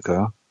hairdresser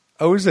car.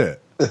 Oh, is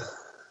it?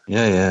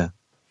 Yeah.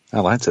 I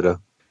liked it,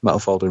 metal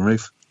folding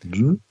roof.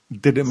 Mm-hmm.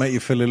 Did it make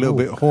you feel a little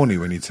bit horny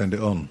when you turned it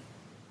on?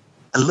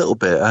 A little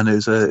bit, and it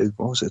was a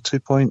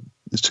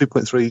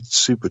 2.3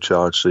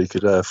 supercharged, so you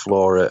could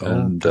floor it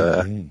and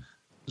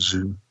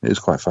zoom. It was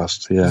quite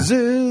fast, yeah.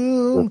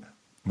 Zoom!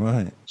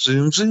 Right.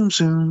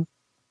 Zoom.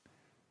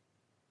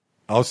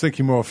 I was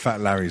thinking more of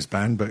Fat Larry's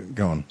band, but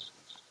go on.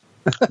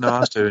 No, I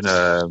was doing,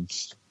 what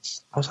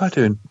was I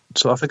doing?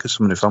 So I think it's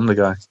some new Family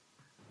Guy.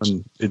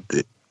 And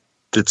it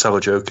did tell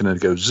a joke and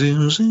it'd go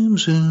zoom, zoom,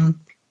 zoom.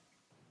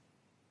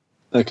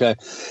 Okay.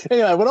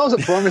 Anyway, when I was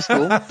at primary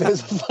school,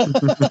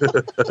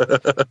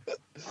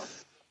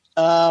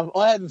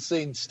 I hadn't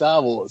seen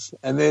Star Wars,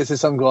 and there's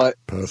some guy,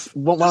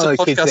 one of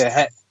the kids there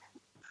had...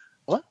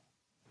 What?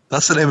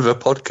 That's the name of a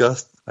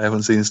podcast. I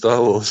haven't seen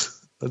Star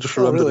Wars. I just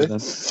remembered really? it then.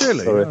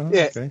 Really? Oh,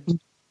 yeah. Okay.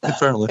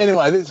 Apparently.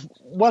 Anyway, this,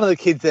 one of the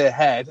kids there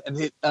had, and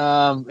he's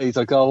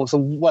like, oh, so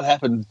what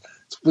happened?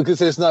 Because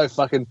there's no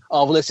fucking,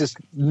 let's just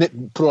put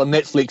it on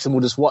Netflix and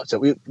we'll just watch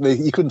it.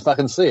 You couldn't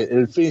fucking see it. It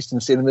had finished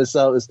in cinemas,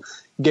 so it was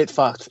get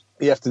fucked.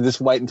 You have to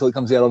just wait until it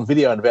comes out on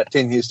video in about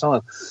 10 years'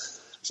 time.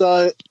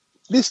 So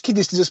this kid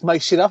used to just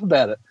make shit up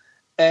about it.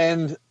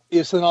 And he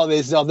was saying,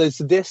 there's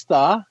the Death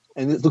Star,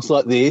 and it looks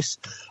like this.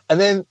 And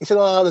then he said,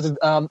 there's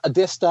a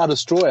Death Star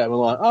destroyer. And we're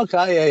like,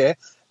 okay, yeah.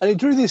 And he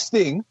drew this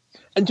thing.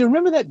 And do you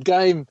remember that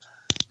game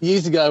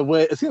years ago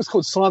where I think it was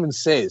called Simon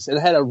Says, and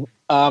it had a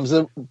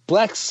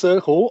black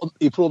circle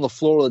you put on the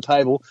floor of the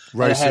table.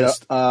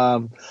 Racist.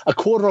 And it had a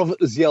quarter of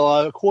it was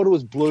yellow, a quarter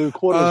was blue, a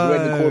quarter was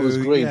red, and a quarter was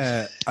green.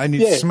 Yeah, and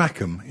you'd smack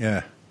them,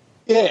 yeah.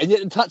 Yeah, and you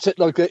had to touch it,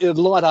 like it would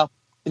light up,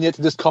 and you had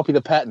to just copy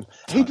the pattern.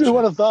 He drew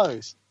one of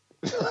those.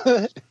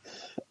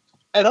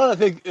 And I don't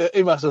think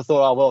he must have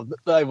thought,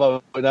 they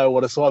won't know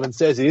what a Simon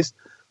Says is.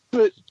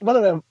 But one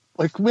of them,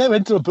 we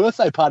went to a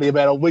birthday party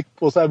about a week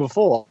or so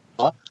before,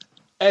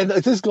 and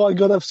this guy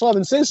got a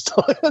Simon Says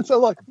toy. And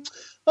so I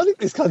think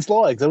this cunt's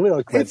lying. So we're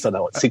like, I don't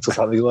know, 6 or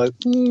something. Like,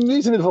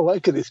 he's a bit of a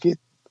wanker, this kid.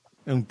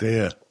 Oh,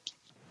 dear.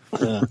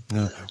 Yeah.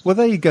 Well,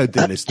 there you go,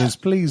 dear listeners.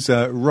 Please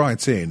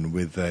write in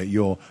with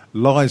your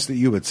lies that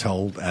you were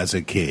told as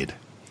a kid.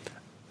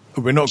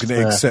 We're not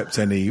going to accept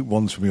any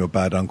ones from your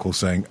bad uncle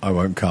saying, I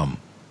won't come.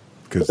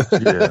 Because,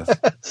 there's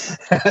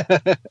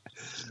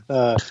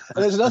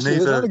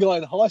another guy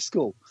in high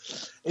school.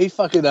 He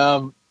fucking,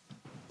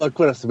 what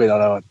has to be, I don't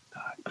know,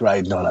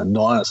 grade 9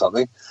 or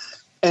something.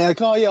 And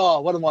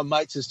one of my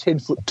mates is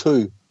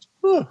 10'2".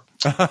 Oh,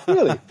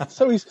 really?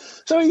 So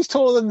he's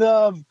taller than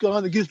the guy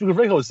in the Guinness Book of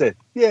Records then?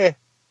 Yeah.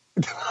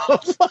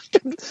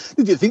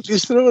 Did you think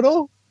this through at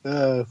all?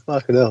 Oh,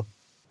 fucking hell.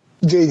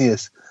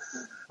 Genius.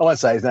 I won't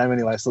say his name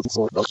anyway. It's not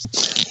Sort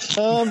Dogs.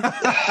 I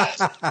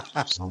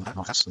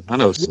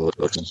know Sort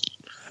Dogs.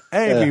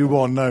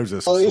 Everyone knows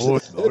a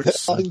Sort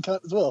Dogs. I can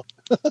cut as well.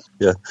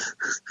 Yeah.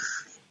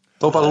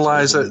 What about the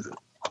lies that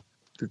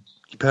your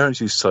parents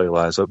used to tell you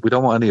lies? We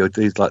don't want any of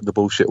these, like the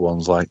bullshit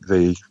ones, like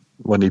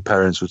when your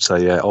parents would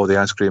say, the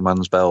ice cream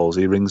man's bells,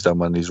 he rings them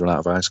when he's run out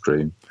of ice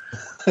cream.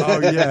 Oh,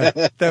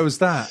 yeah, there was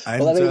that.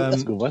 And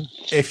that's a good one.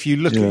 If you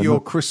look at your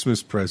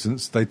Christmas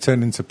presents, they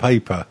turn into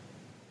paper.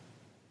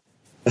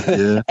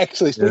 Yeah.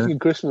 Actually, speaking of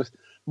Christmas,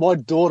 my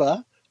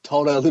daughter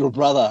told her little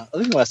brother, I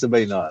think it must have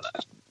been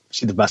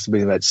she must have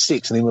been about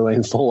 6 and he would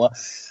have been 4.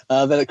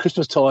 Then at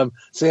Christmas time,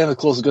 Santa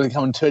Claus was going to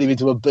come and turn him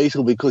into a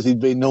beetle because he'd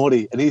been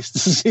naughty, and he's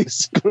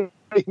screaming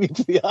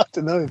for the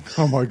afternoon.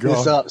 Oh my God!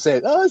 He's so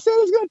upset. Oh,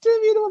 Santa's going to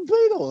turn me into a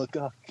beetle. Like,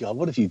 oh God,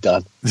 what have you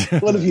done?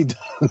 What have you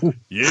done?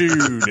 You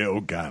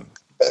little gun!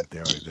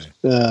 There,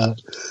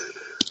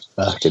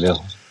 fucking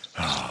hell.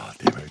 Oh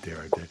dear.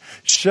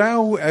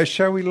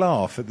 Shall we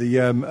laugh at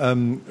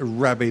the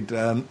rabid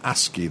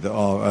ASCII that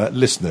our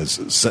listeners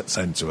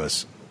sent to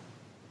us?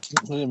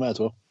 We may as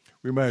well.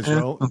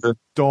 Okay.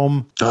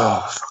 Dom.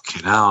 Oh,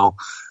 fucking hell.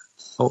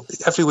 Oh,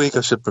 every week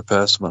I should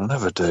prepare something. I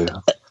never do.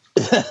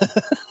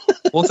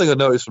 One thing I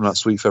noticed from that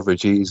Sweet February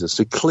Jesus,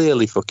 they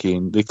clearly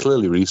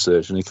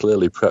research and they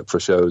clearly prep for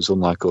shows,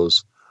 unlike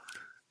us.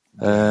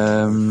 I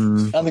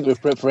don't think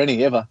we've prepped for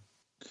any ever.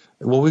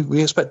 Well,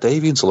 we expect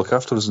Davian to look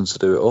after us and to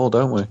do it all,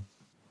 don't we?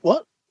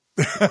 What?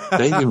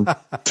 Davian.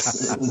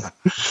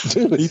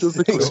 He does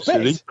the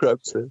question, he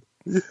preps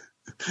it.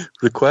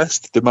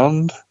 Request,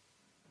 demand.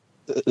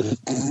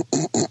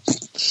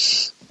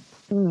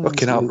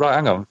 Fucking hell. Right,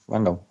 hang on.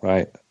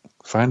 Right.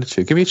 Find a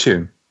tune. Give me a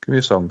tune. Give me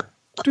a song.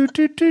 What do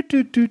you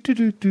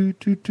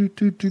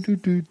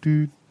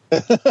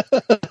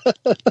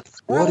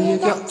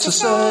got to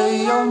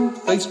say on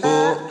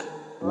Facebook?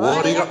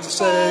 What do you got to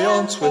say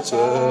on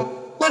Twitter?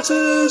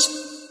 Letters!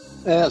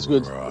 Yeah, that's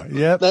good. Right,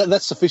 yep.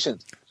 That's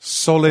sufficient.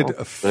 Solid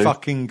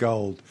fucking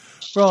gold.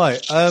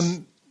 Right,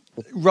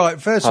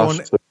 first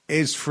one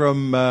is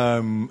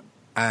from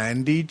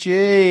Andy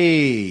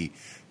G.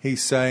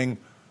 He's saying,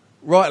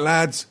 right,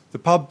 lads, the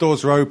pub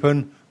doors are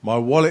open, my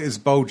wallet is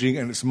bulging,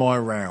 and it's my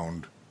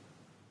round.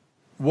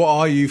 What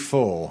are you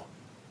for?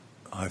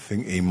 I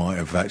think he might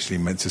have actually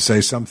meant to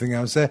say something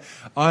else there.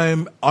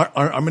 I'm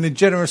in a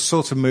generous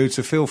sort of mood,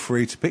 so feel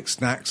free to pick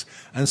snacks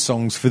and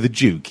songs for the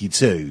Dukey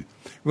too.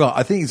 Right,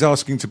 I think he's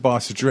asking to buy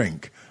us a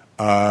drink.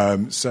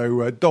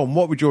 So, Dom,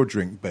 what would your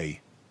drink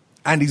be?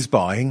 And he's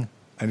buying,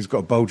 and he's got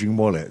a bulging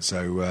wallet,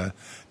 so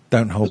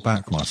don't hold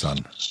back, my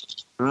son.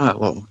 Right,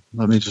 well,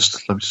 let me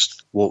just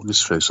walk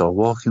this through. So I'll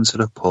walk into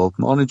the pub.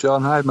 Morning,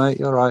 John. Hi, mate.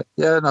 You all right?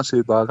 Yeah, not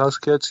too bad. How's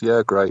the kids?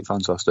 Yeah, great.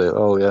 Fantastic.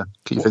 Oh, yeah.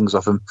 Keep your fingers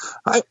off him.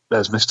 Hey,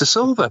 there's Mr.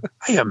 Silver.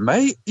 Hey,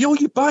 mate.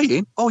 You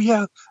buying? Oh,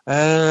 yeah.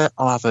 I'll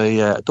have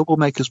a double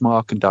Maker's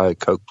Mark and Diet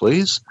Coke,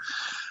 please.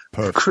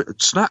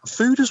 Perfect. Snack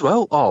food as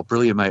well. Oh,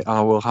 brilliant, mate.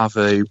 I will have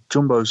a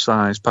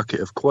jumbo-sized packet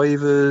of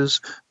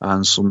Quavers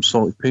and some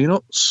salted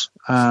peanuts.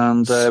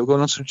 And we're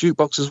going on to the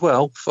jukebox as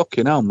well.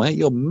 Fucking hell, mate.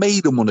 You're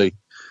made of money.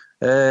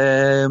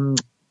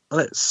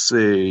 Let's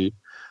see.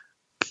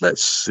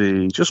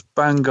 Just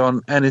bang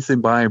on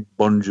anything by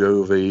Bon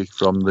Jovi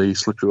from the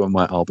Slippery When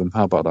Wet album.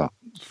 How about that?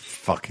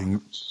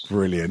 Fucking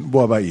brilliant.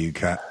 What about you,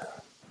 Kat?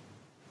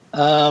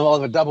 I'll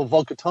have a double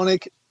vodka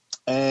tonic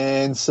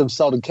and some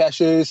salted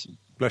cashews.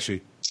 Bless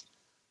you.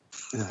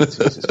 Oh,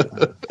 Jesus.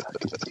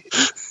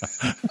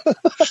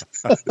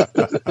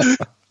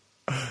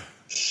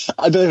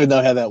 I don't even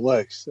know how that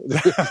works.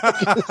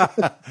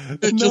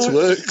 It just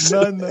works.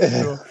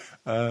 No.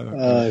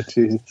 Oh,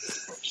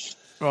 Jesus.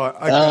 Right.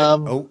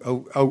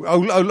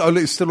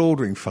 Okay. It's still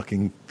ordering.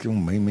 Fucking kill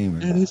me.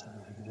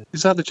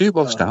 Is that the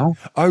jukebox now?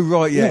 Oh,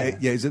 right. Yeah.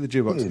 Is it the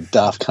jukebox? You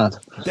daft cunt.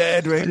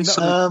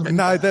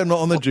 No, they're not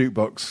on the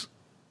jukebox.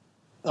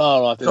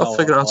 Oh, right. I'll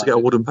figure out how to get a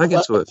wooden peg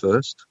into it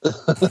first.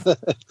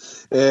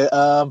 Yeah.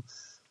 I'm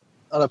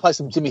going to play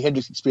some Jimi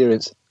Hendrix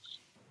Experience.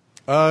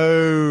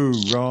 Oh,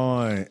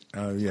 right.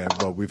 Oh, yeah.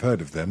 Well, we've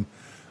heard of them.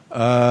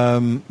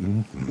 Yeah,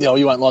 well,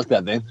 you won't like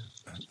that then.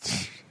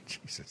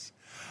 Jesus.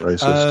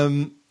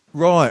 Racist.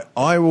 Right.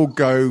 I will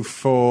go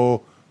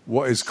for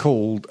what is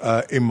called,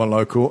 in my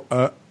local,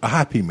 a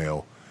Happy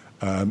Meal.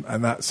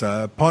 And that's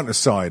a pint of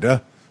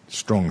cider,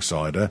 strong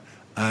cider,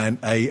 and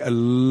a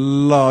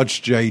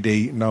large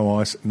JD, no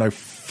ice, no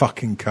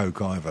fucking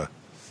Coke either.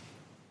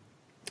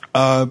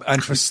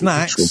 And for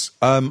snacks,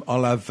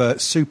 I'll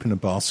have soup in a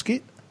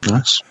basket.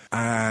 Nice.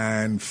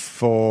 And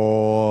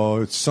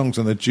for songs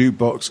on the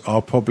jukebox,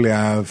 I'll probably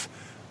have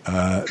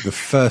the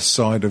first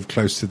side of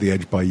Close to the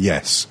Edge by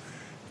Yes,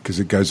 because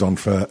it goes on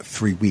for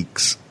 3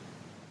 weeks.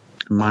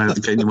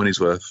 Getting your money's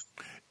worth.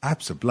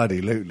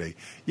 Absolutely.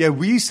 Yeah,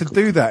 we used to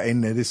do that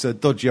in this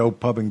dodgy old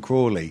pub in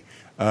Crawley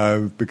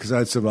because I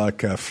had some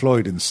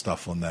Floyd and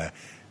stuff on there.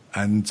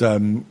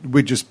 And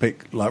we'd just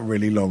pick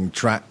really long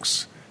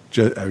tracks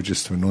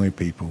just to annoy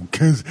people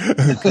because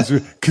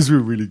we're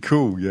really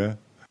cool, yeah.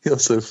 You're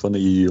so funny,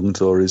 you young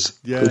Tories.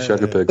 Yeah. Go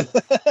shag a pig.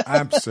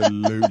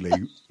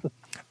 Absolutely.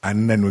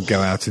 And then we'd go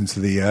out into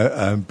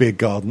the beer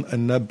garden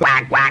and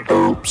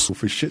oops,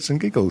 for shits and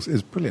giggles.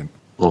 It's brilliant.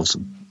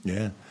 Awesome.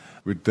 Yeah.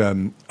 We'd,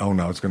 oh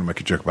no, I was going to make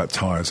a joke about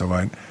tyres. I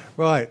won't.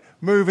 Right.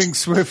 Moving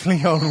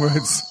swiftly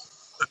onwards.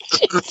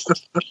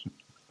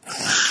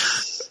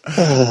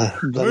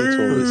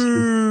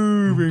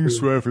 Moving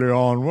swiftly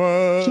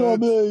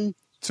onwards.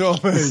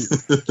 Tommy.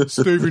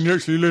 Stephen, you're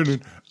actually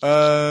learning.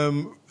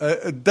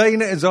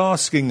 Dana is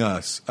asking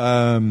us.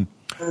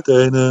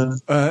 Dana.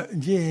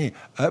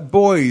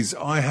 Boys,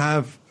 I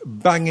have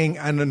banging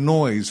and a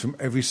noise from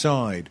every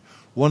side.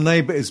 One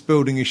neighbour is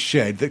building a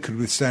shed that could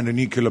withstand a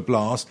nuclear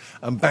blast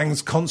and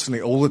bangs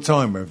constantly all the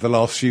time over the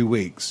last few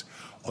weeks.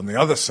 On the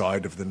other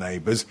side of the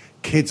neighbours,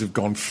 kids have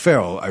gone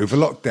feral over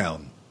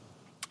lockdown.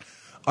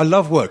 I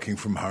love working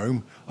from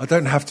home. I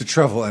don't have to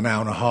travel an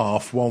hour and a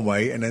half one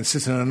way and then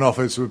sit in an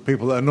office with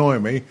people that annoy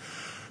me.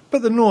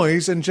 But the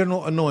noise and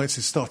general annoyance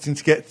is starting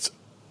to get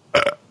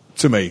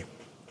to me.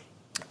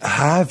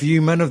 Have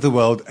you, men of the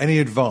world, any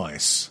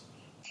advice?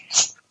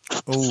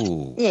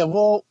 Oh, Yeah,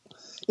 well,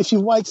 if you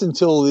wait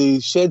until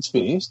the shed's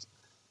finished,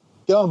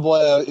 go and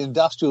buy an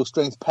industrial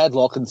strength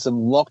padlock and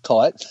some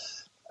Loctite.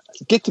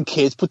 Get the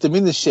kids, put them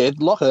in the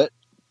shed, lock it,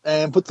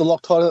 and put the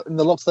Loctite in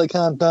the lock so they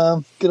can't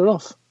get it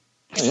off.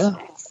 Yeah.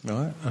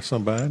 right, that's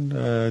not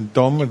bad.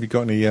 Dom, have you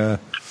got any?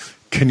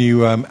 Can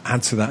you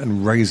answer that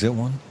and raise it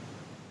one?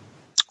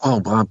 Oh,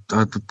 I'd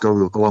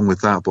go along with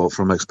that, but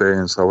from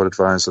experience, I would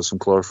advise there's some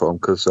chloroform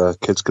because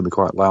kids can be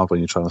quite loud when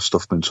you're trying to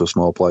stuff them into a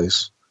small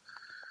place.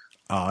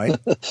 Aye.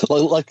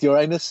 like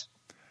Uranus?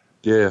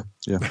 Yeah.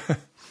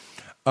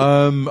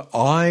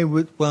 I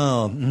would,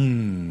 I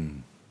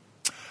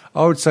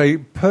would say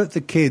put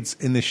the kids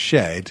in the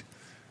shed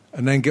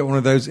and then get one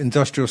of those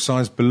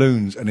industrial-sized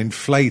balloons and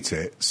inflate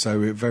it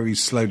so it very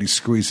slowly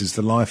squeezes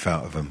the life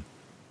out of them.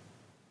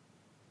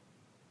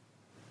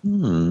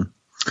 You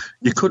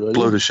could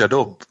blow the shed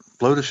up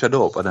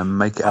and then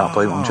make it out,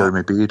 play it on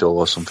Jeremy Beadle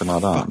or something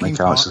like that. Make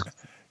out.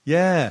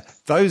 Yeah,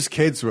 those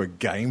kids were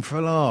game for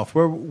a laugh.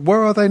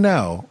 Where are they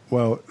now?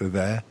 Well,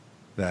 they're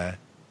there.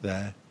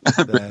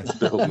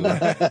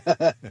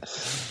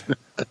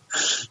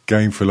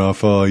 Game for a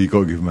laugh. Oh, you got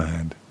to give them a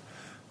hand.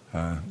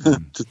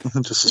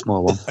 Just a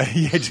small one.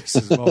 Yeah, just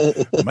a small.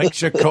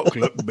 Makes your cock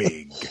look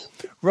big.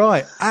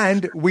 Right,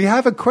 and we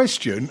have a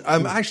question,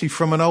 actually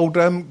from an old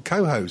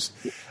co-host.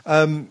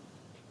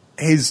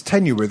 His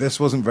tenure with us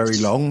wasn't very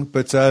long,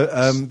 but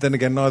then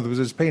again, neither was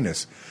his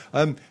penis.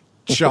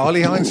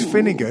 Charlie Hines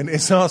Finnegan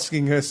is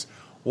asking us,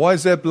 why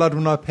is there blood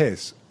when I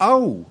piss?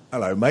 Oh,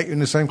 hello, mate, you're in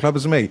the same club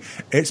as me.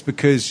 It's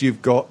because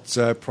you've got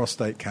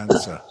prostate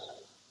cancer.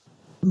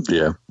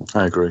 Yeah,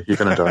 I agree. You're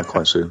going to die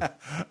quite soon.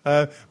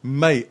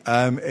 Mate,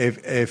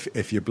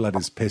 if your blood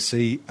is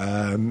pissy,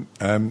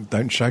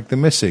 don't shag the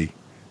missy.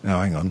 No,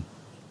 hang on.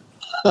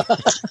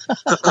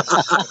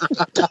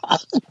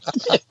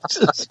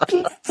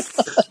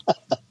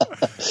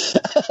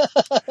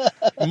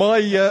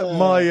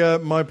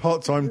 My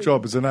part-time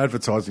job as an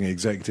advertising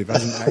executive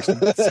hasn't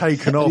actually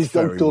taken off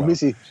very well.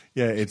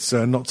 Yeah, it's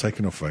not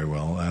taken off very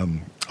well.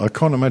 I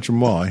can't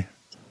imagine why.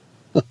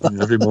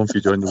 Every month you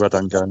join the Red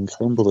Hand Gang.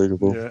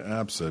 Unbelievable. Yeah,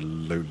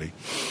 absolutely.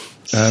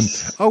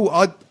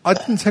 I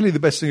didn't tell you the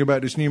best thing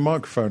about this new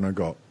microphone I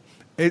got.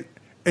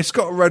 It's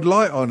got a red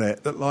light on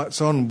it that lights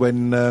on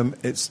when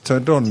it's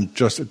turned on,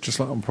 just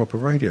like on proper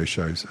radio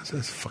shows.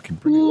 That's fucking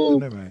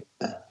brilliant, isn't it,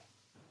 mate?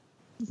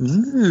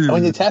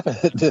 When you tap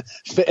it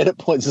for edit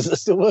points, does it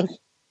still work?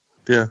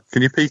 Yeah.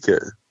 Can you peek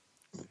it?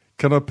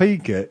 Can I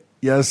peek it?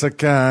 Yes, I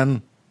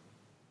can.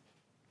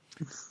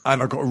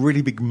 And I've got a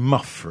really big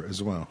muff for it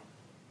as well.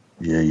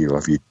 Yeah, you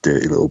have, you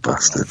dirty little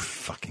bastard. I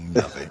fucking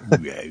love it.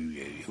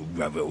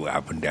 Rub it all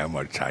up and down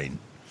my chain.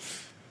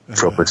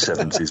 Proper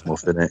 70s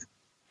muff, innit?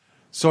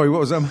 Sorry, what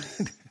was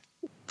that?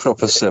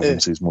 Proper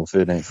 70s muff,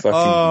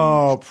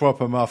 innit?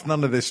 Proper muff.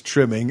 None of this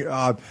trimming.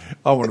 I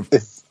want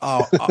to.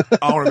 I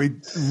want to be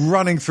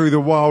running through the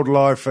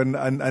wildlife and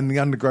the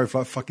undergrowth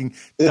like fucking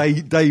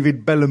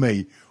David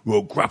Bellamy.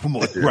 Well, grab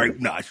my grape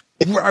nuts,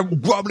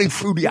 rubbing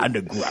through the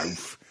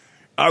undergrowth.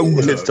 Oh,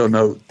 kids don't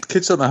know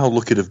how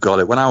lucky they've got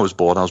it. When I was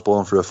born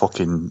through a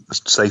fucking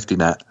safety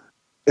net.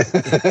 It's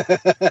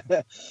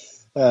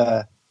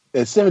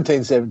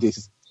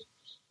 1770s.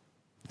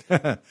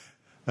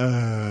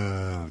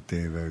 Oh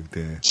dear.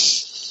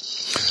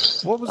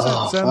 What was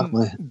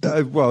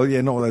that? Well, yeah,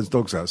 not all those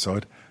dogs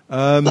outside.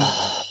 Oh,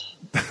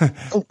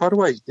 by the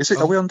way,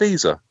 are we on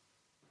Deezer?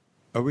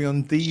 Are we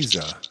on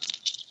Deezer?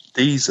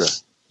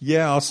 Deezer.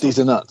 Yeah,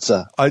 Deezer nuts.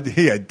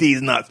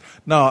 Deezer nuts.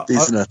 No,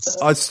 Deezer nuts.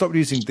 I stopped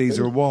using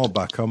Deezer a while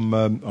back.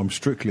 I'm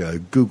strictly a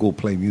Google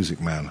Play Music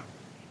man.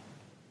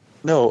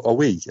 No, are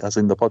we, as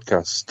in the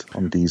podcast,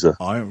 on Deezer?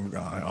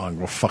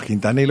 I'm a fucking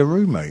Danny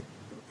LaRue, mate.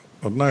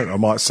 I don't know. I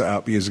might set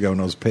up years ago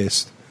when I was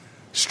pissed.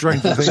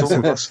 Strange things.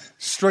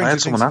 I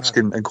had someone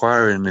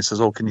inquiring, and he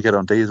says, "Oh, can you get it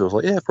on Deezer?" I was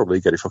like, "Yeah, probably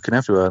get it fucking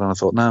everywhere." And I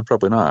thought, "No,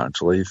 probably not.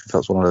 Actually, if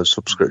that's one of those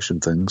subscription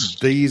things."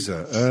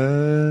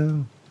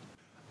 Deezer.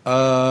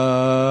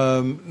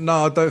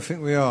 No, I don't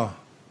think we are.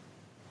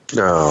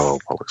 No,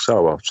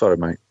 so well. Sorry,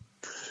 mate.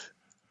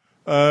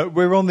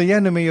 We're on the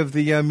enemy of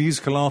the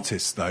musical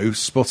artists, though,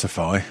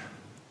 Spotify.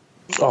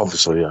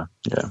 Obviously, yeah.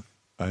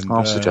 And,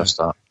 I'll suggest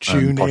that.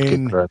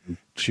 TuneIn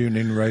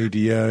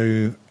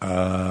Radio,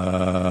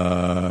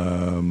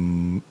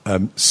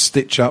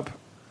 Stitcher.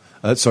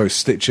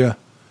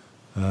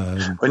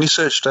 When you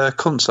searched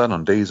cunts then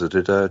on Deezer,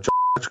 did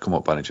George come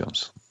up by any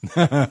chance?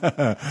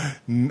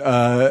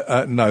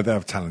 No, they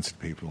have talented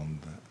people on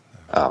there.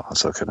 Oh,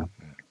 that's okay then.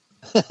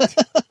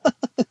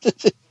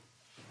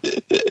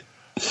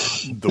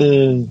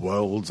 The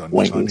world's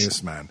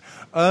unfunniest man.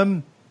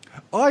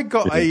 I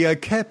got a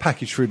care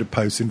package through the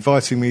post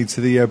inviting me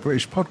to the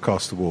British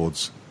Podcast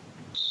Awards.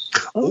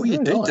 Oh,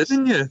 you did, nice.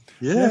 didn't you?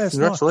 Yeah,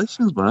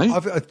 congratulations,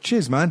 nice. mate.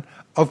 Cheers, man.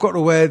 I've got to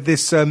wear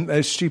this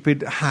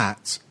stupid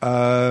hat.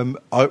 I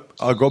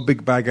got a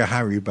big bag of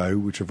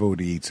Haribo, which I've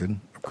already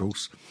eaten, of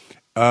course,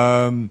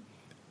 and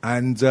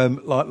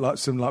like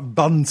some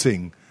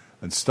bunting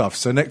and stuff.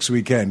 So next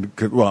weekend,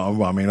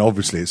 well, I mean,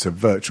 obviously it's a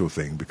virtual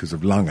thing because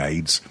of lung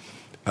AIDS.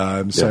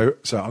 So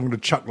I'm going to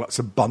chuck lots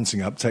of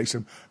bunting up, take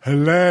some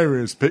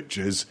hilarious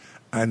pictures,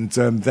 and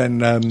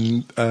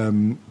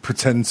then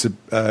pretend to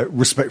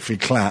respectfully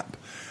clap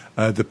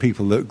the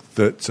people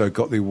that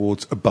got the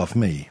awards above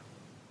me.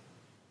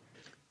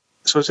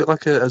 So is it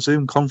like a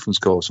Zoom conference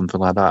call or something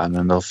like that, and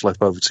then they'll flip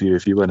over to you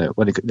if you win it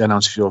when it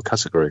announces your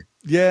category?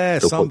 Yeah,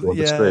 something like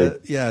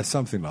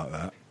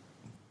that.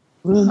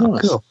 Oh,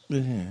 nice. Cool.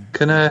 Yeah.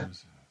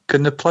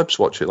 Can the plebs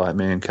watch it like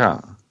me and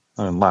Kat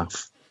and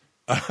laugh?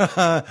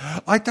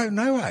 I don't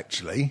know,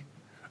 actually.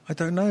 I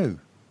don't know.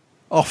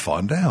 I'll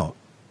find out.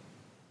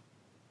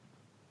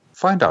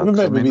 Find out.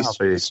 Maybe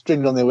be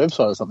streamed on their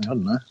website or something. I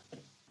don't know.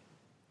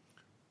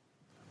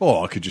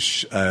 Or I could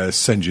just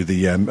send you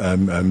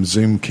the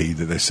Zoom key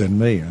that they send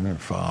me. I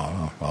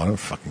don't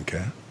fucking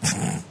care.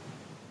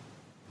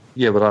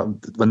 Yeah,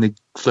 but when they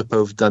flip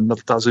over,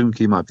 that Zoom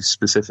key might be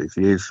specific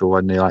for you for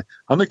when they're like,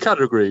 and the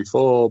category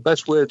for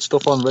best weird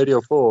stuff on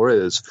Radio 4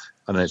 is,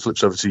 and then it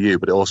flips over to you,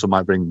 but it also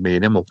might bring me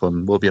and him up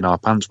and we'll be in our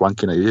pants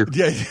wanking at you.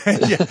 Yeah.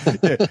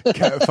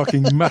 Cat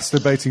fucking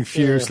masturbating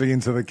furiously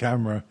into the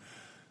camera.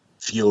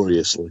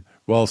 Furiously.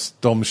 Whilst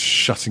Dom's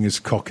shutting his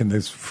cock in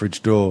the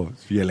fridge door,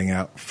 yelling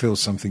out, "Feel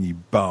something, you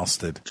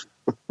bastard."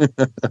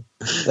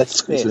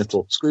 That's theft.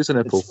 Squeeze a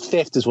nipple. It's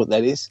theft is what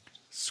that is.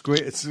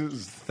 It's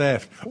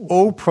theft.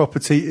 All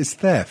property is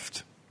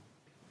theft.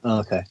 Oh,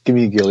 okay. Give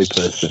me a girly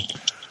person.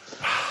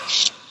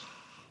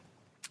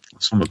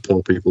 That's what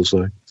poor people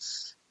say.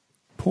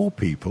 Poor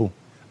people?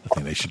 I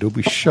think they should all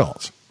be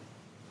shot.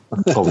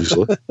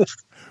 Obviously.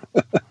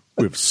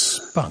 With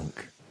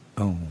spunk.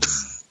 Oh.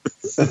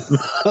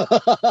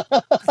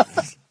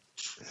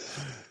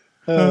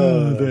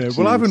 Dear.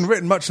 Well, I haven't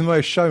written much in the way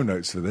of show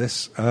notes for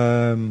this.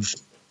 I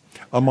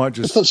might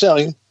just. It's not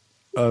selling.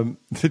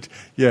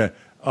 Yeah,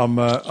 I'm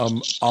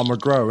a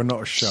grower,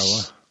 not a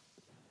shower.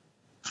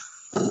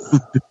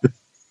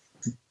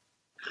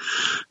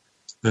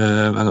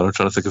 Hang on, I'm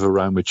trying to think of a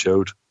rhyme with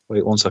chode.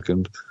 Wait 1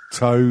 second.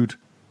 Toad,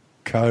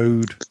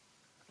 code,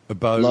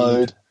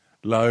 abode,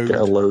 load. Get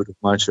a load of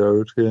my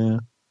chode, yeah.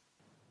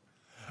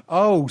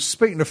 Oh,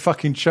 speaking of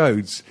fucking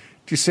chodes,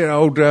 do you see an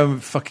old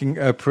fucking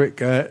prick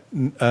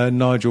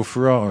Nigel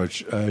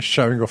Farage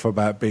showing off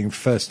about being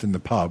first in the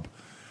pub?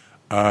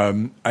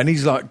 And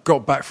he's like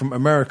got back from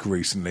America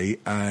recently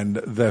and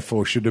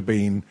therefore should have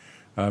been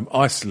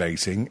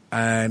isolating,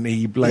 and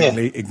he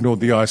blatantly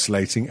ignored the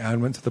isolating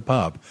and went to the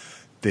pub.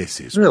 This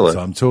is what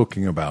I'm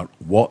talking about.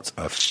 What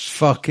a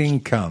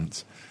fucking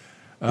cunt.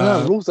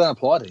 No, the rules don't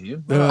apply to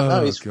you.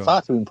 No, he's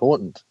far too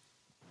important.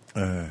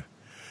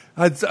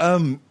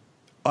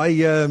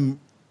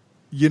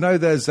 You know,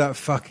 there's that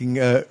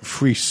fucking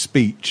free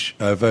speech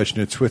version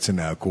of Twitter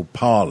now called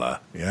Parler,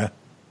 yeah?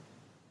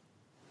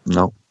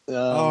 No.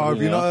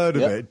 Have you not heard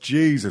of it?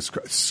 Jesus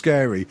Christ,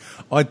 scary.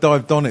 I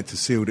dived on it to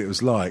see what it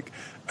was like.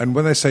 And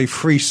when they say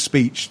free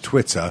speech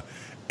Twitter,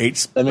 they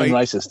mean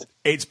racist.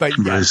 It's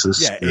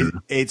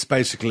racist. It's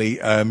basically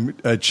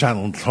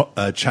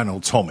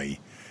Channel Tommy.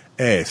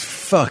 It's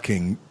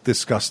fucking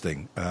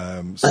disgusting.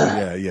 Didn't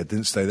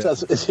stay there.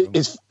 So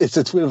it's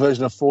a Twitter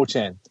version of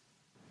 4chan.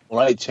 Or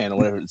 8chan or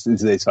whatever it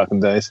is these fucking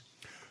days.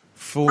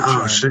 4chan.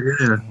 Oh, shit,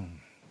 yeah.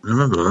 I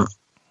remember that.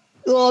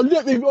 Oh,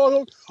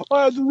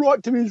 I have the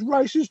right to be as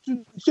racist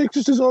and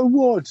sexist as I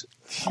want.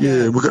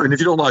 Yeah, and if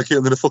you don't like it,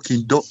 I'm going to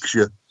fucking dox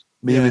you.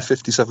 Me and my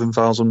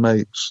 57,000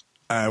 mates.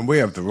 And we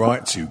have the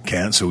right to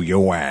cancel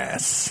your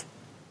ass.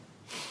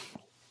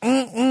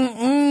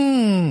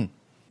 Oh,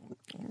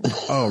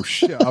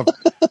 shit.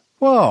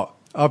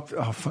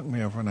 Fuck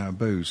me, I've run out of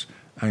booze.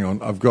 Hang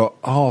on, I've got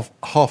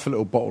half a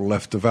little bottle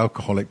left of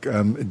alcoholic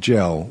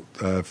gel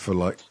for,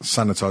 like,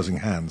 sanitising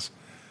hands.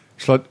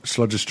 Shall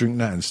I just drink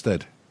that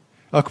instead?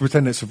 I can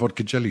pretend it's a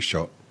vodka jelly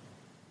shot.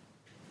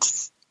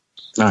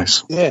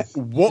 Nice. Yeah.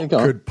 What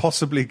could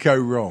possibly go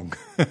wrong?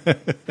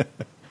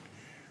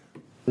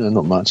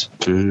 Not much.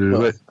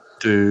 Do it.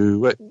 You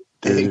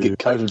get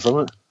COVID from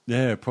it?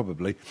 Yeah,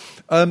 probably.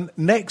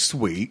 Next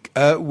week,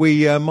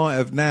 we might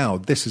have now,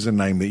 this is a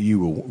name that you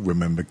will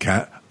remember,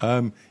 Kat.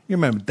 You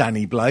remember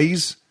Danny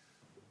Blaze?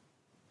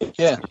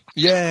 Yeah.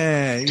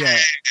 Yeah.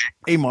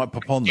 He might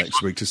pop on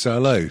next week to say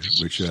hello,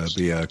 which would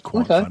be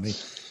quite funny.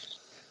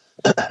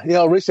 Yeah,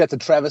 I'll reach out to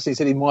Travis. He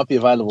said he might be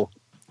available.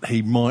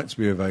 He might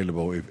be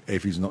available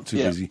if he's not too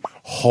busy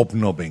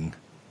hobnobbing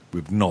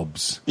with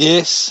knobs.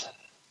 Yes.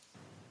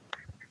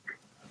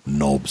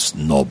 Knobs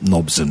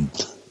and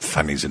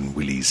fannies and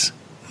willies.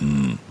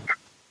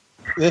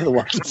 They're the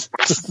ones.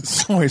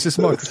 Sorry, is this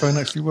microphone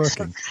actually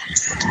working?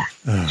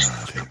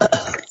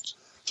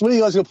 So what are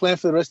you guys got planned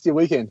for the rest of your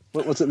weekend?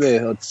 What's it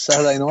there? It's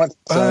Saturday night?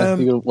 So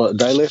you got, a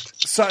day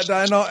left?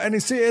 Saturday night, and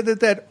it's City of the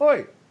Dead.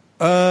 Oi!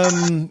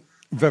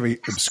 Very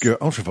obscure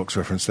Ultravox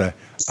reference there.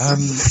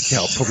 Yeah,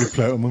 I'll probably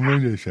play it on my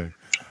radio show.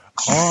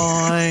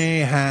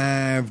 I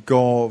have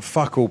got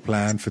fuck all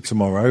planned for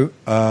tomorrow.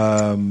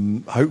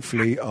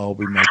 Hopefully I'll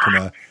be making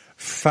a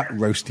fat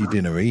roasty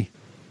dinnery.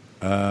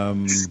 A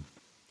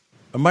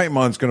mate of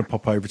mine's going to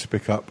pop over to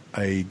pick up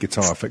a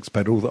guitar effects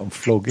pedal that I'm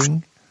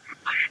flogging.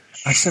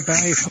 That's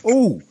about it.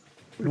 Oh,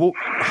 well,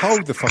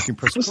 hold the fucking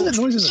press. What's that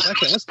noise in the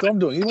background? What's Dom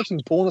doing? Are you watching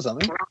porn or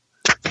something?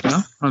 No,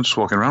 I'm just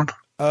walking around.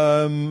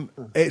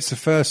 It's the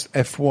first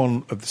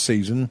F1 of the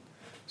season.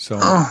 So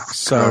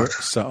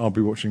I'll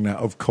be watching that,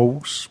 of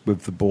course,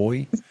 with the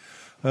boy.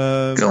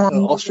 Go on,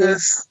 Austria.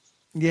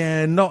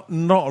 Yeah, not a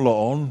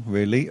lot on,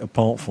 really,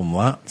 apart from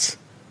that.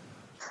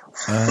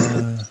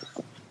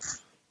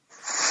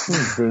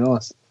 Very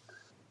nice.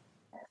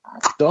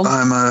 Dom?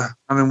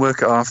 I'm in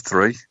work at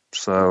 3:30,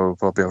 so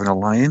I'll be having a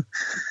lie-in,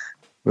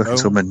 working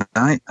till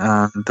midnight,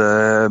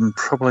 and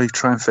probably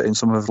try and fit in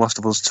some of Last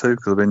of Us 2,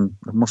 because I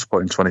must have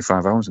put in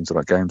 25 hours into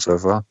that game so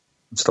far.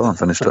 I still haven't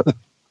finished it.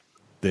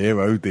 Dear,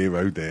 oh dear,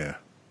 oh dear.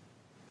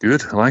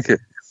 Good, I like it.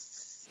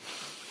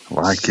 I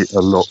like it a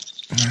lot.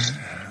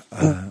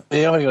 Yeah,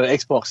 I've only got an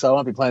Xbox, so I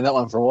won't be playing that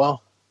one for a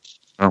while.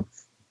 Oh.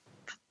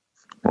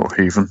 What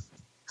heathen.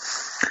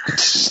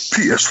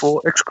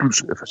 PS4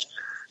 exclusive.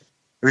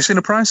 Have you seen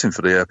the pricing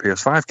for the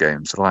PS5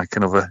 games? They're like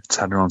another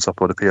tenner on top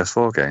of the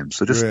PS4 games.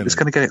 So just it's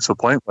going to get it to a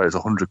point where it's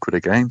 £100 a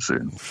game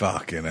soon.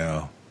 Fucking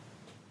hell.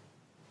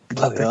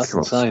 Bloody hell, that's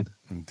insane.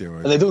 And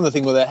they're doing the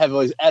thing where they have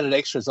all these added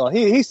extras. Like,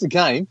 here's the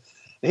game.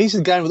 Here's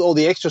the game with all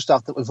the extra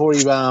stuff that we've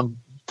already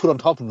put on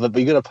top of it, but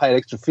you've got to pay an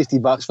extra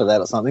 $50 for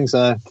that or something.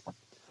 So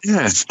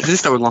yeah,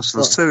 just know with Last of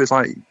Us 2, it's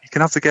like you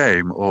can have the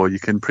game or you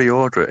can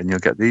pre-order it and you'll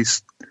get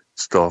these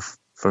stuff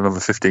for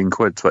another 15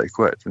 quid, 20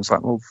 quid. It's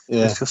like, well,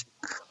 it's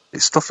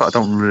stuff that I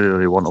don't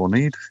really want or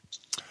need.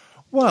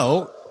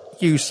 Well,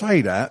 you say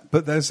that,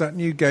 but there's that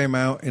new game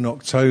out in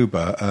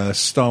October,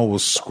 Star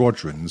Wars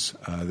Squadrons.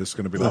 That's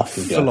going to be like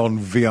full-on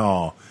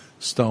VR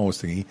Star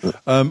Wars thingy.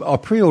 I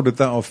pre-ordered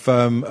that off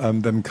them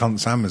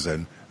cunts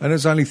Amazon, and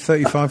it's only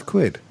 35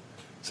 quid.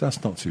 So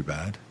that's not too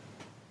bad.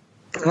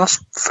 That's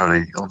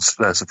very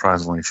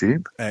surprisingly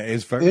cheap. It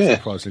is very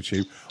surprisingly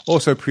cheap.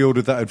 Also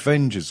pre-ordered that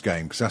Avengers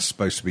game, because that's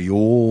supposed to be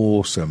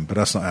awesome, but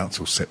that's not out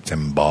till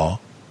September.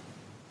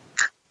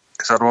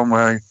 Is that the one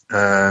where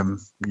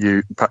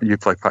you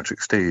play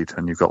Patrick Steed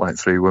and you've got like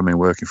 3 women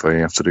working for you?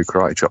 You have to do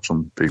karate chops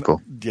on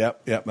people.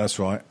 Yep, that's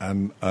right.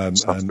 And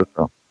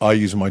I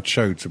use my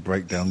chode to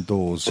break down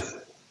doors.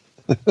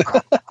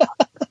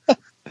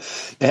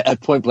 Yeah,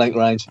 at point blank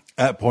range.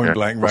 At point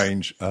blank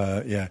range,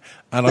 yeah.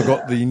 And I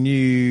got the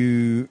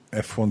new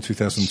F1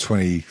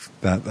 2020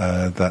 that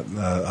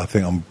I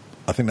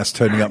think that's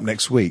turning up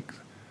next week.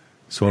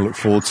 So I look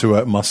forward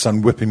to my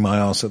son whipping my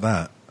ass at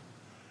that.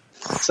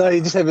 So you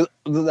just have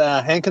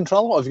a hand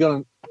control, or have you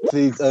got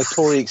the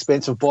Tory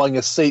expense of buying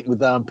a seat with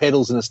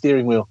pedals and a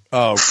steering wheel?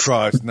 Oh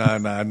Christ, no,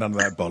 none of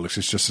that bollocks.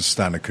 It's just a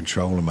standard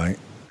controller, mate.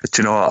 But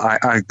you know what?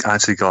 I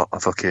actually got I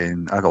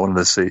got one of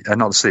the seat,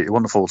 not the seat, it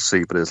wasn't a full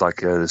seat, but it was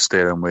like the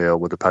steering wheel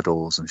with the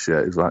pedals and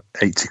shit. It was like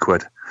 80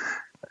 quid.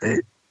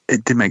 It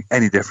didn't make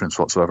any difference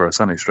whatsoever. I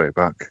sent it straight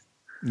back.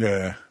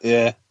 Yeah.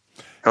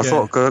 I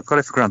thought, got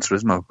it for Gran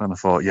Turismo, and I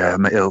thought, yeah,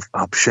 mate,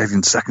 I'll be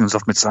shaving seconds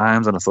off my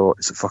times, and I thought,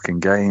 it's a fucking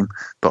game,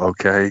 but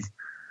okay.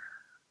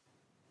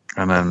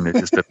 And then it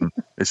just didn't.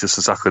 It's just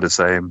exactly the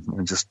same,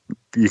 and just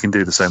you can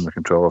do the same with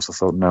the controllers. I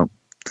thought, no,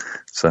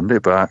 send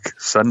it back,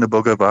 send the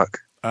bugger back.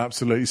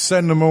 Absolutely,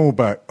 send them all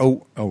back.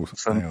 Oh,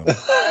 hang on.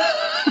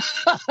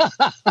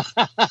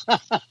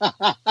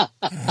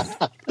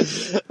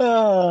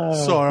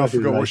 Sorry, I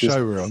forgot what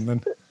show we're on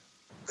then.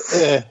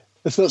 Yeah,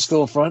 it's not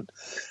Stormfront.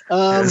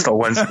 It's not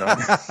Wednesday night.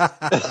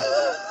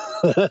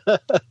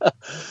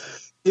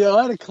 Yeah,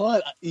 I had a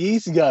client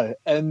years ago,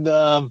 and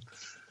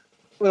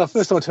when I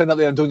first time I turned up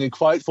there, I'm doing a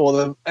quote for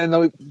them, and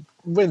I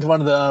went to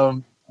one of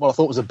the what I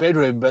thought was a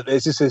bedroom, but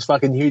there's just this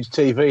fucking huge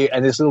TV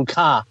and this little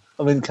car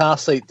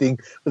seat thing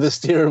with a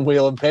steering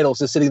wheel and pedals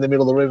just sitting in the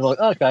middle of the room. I'm like,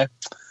 okay,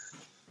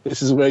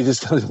 this is where you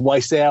just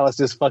waste hours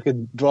just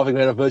fucking driving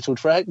around a virtual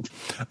track.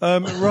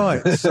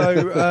 Right.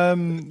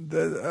 So,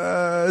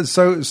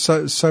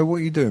 so what are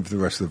you doing for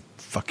the rest of the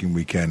fucking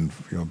weekend?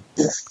 Your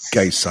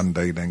gay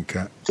Sunday, then,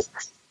 Kat?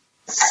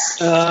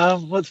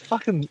 Well,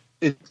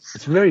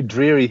 it's very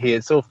dreary here.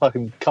 It's all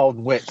fucking cold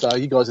and wet, so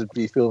you guys would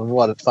be feeling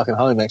right at fucking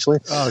home, actually.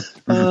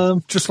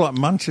 Just like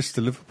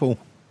Manchester, Liverpool.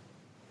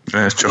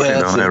 Yeah, it's chucking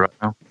down there right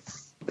now.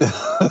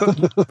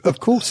 Of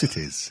course it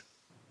is.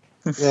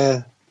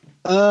 Yeah.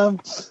 I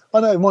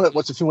know I might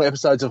watch a few more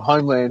episodes of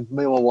Homeland.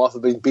 Me and my wife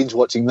have been binge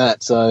watching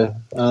that. So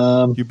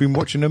you've been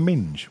watching a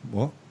minge?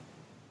 What?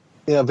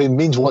 Yeah, I've been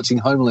binge watching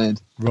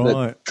Homeland.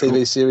 Right.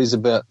 TV series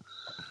about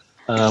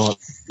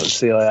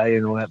CIA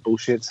and all that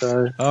bullshit.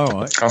 So all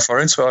right. How far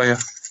into it are you?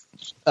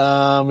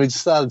 We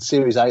started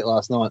series 8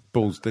 last night.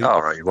 Balls deep.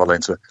 All right, well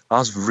into it. I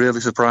was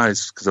really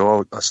surprised because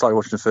I started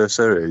watching the first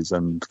series,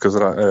 and because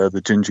of that,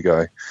 the ginger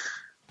guy,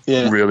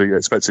 really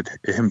expected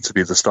him to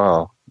be the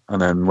star.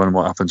 And then when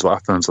what happens, I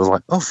was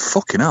like, oh,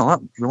 fucking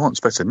hell, we weren't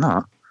expecting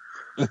that.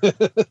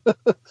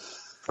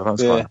 So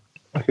that's fine.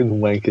 Fucking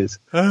wankers.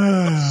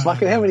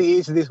 Fucking how many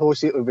years of this horse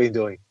shit we've been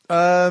doing?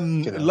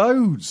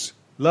 Loads.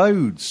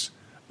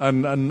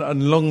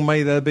 And long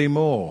may there be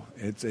more.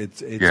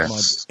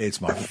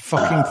 It's my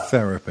fucking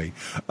therapy.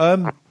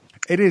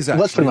 It is actually.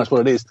 Well, that's pretty much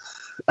what it is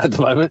at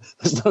the moment.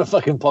 It's not a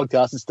fucking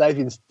podcast. It's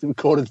Davian's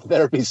recorded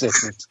therapy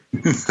sessions.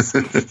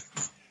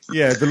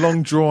 Yeah, the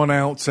long drawn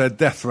out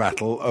death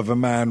rattle of a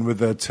man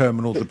with a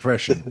terminal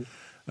depression,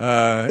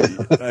 or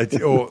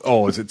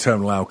is it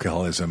terminal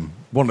alcoholism?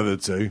 One of the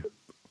two.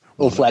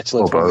 Or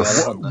flatulence.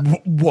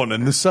 One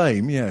and the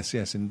same. Yes,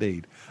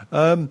 indeed.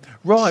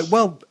 Right.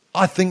 Well,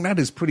 I think that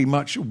is pretty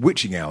much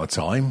witching hour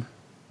time.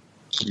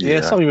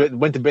 Yeah, somebody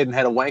went to bed and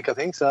had a wank, I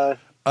think, so...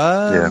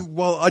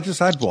 Well, I just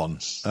had one.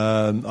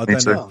 I don't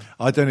know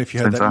if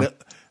you heard that.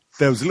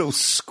 There was a little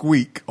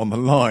squeak on the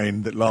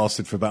line that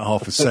lasted for about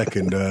half a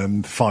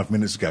second 5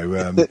 minutes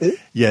ago.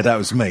 Yeah, that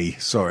was me.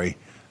 Sorry.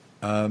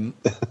 And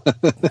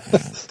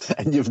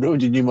you've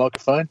ruined your new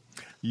microphone?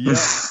 Yeah.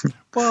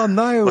 Well,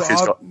 no.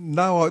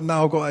 Now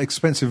I've got an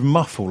expensive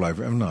muff all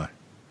over it, haven't I?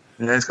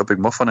 Yeah, it's got a big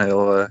muff on it.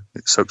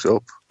 It soaks it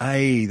up.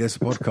 Hey, there's a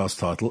podcast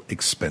title,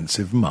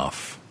 Expensive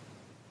Muff.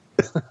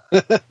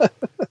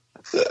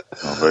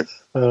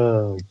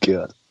 Oh,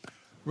 God.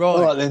 Right.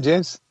 All right then,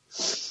 gents.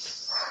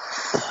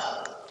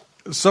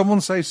 Someone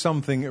say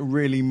something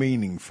really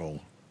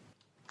meaningful.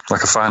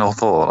 Like a final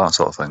thought, that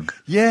sort of thing.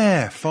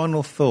 Yeah,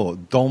 final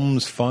thought.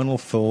 Dom's final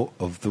thought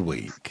of the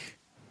week.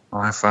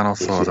 My final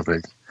thought of the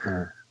week.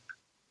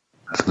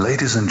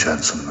 Ladies and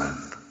gentlemen,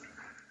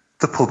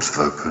 the pubs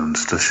have opened,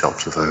 the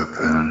shops have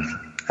opened.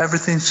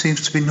 Everything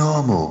seems to be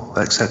normal,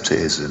 except it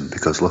isn't,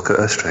 because look at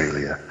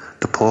Australia.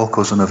 The poor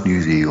cousin of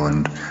New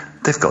Zealand.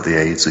 They've got the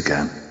AIDS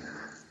again.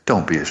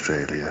 Don't be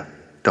Australia.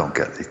 Don't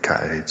get the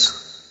cat AIDS.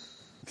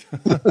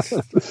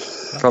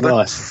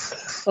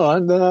 Nice. All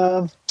right,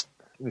 let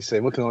me see.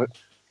 What can I...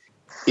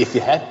 If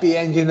you're happy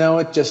and you know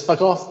it, just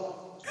fuck off.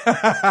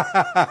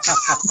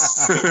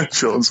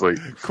 Short and sweet.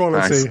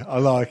 Quality. Nice. I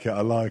like it.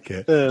 Like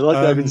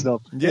David's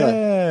knob.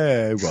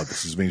 Yeah. Well,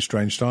 this has been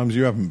strange times.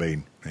 You haven't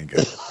been. There you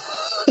go.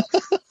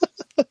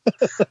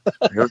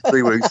 You got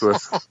 3 weeks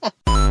worth.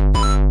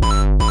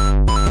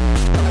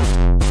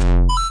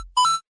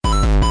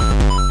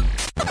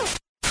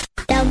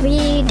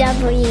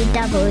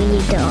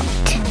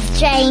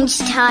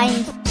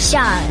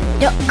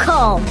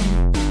 www.strangetimeshow.com.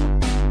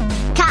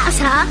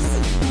 Catch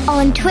us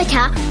on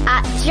Twitter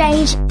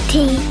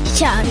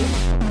 @StrangeTShow.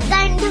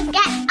 Don't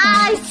forget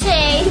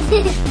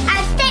iTunes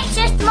and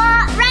Stitcher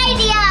Smart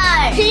Radio.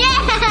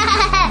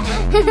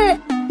 Yeah!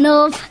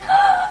 North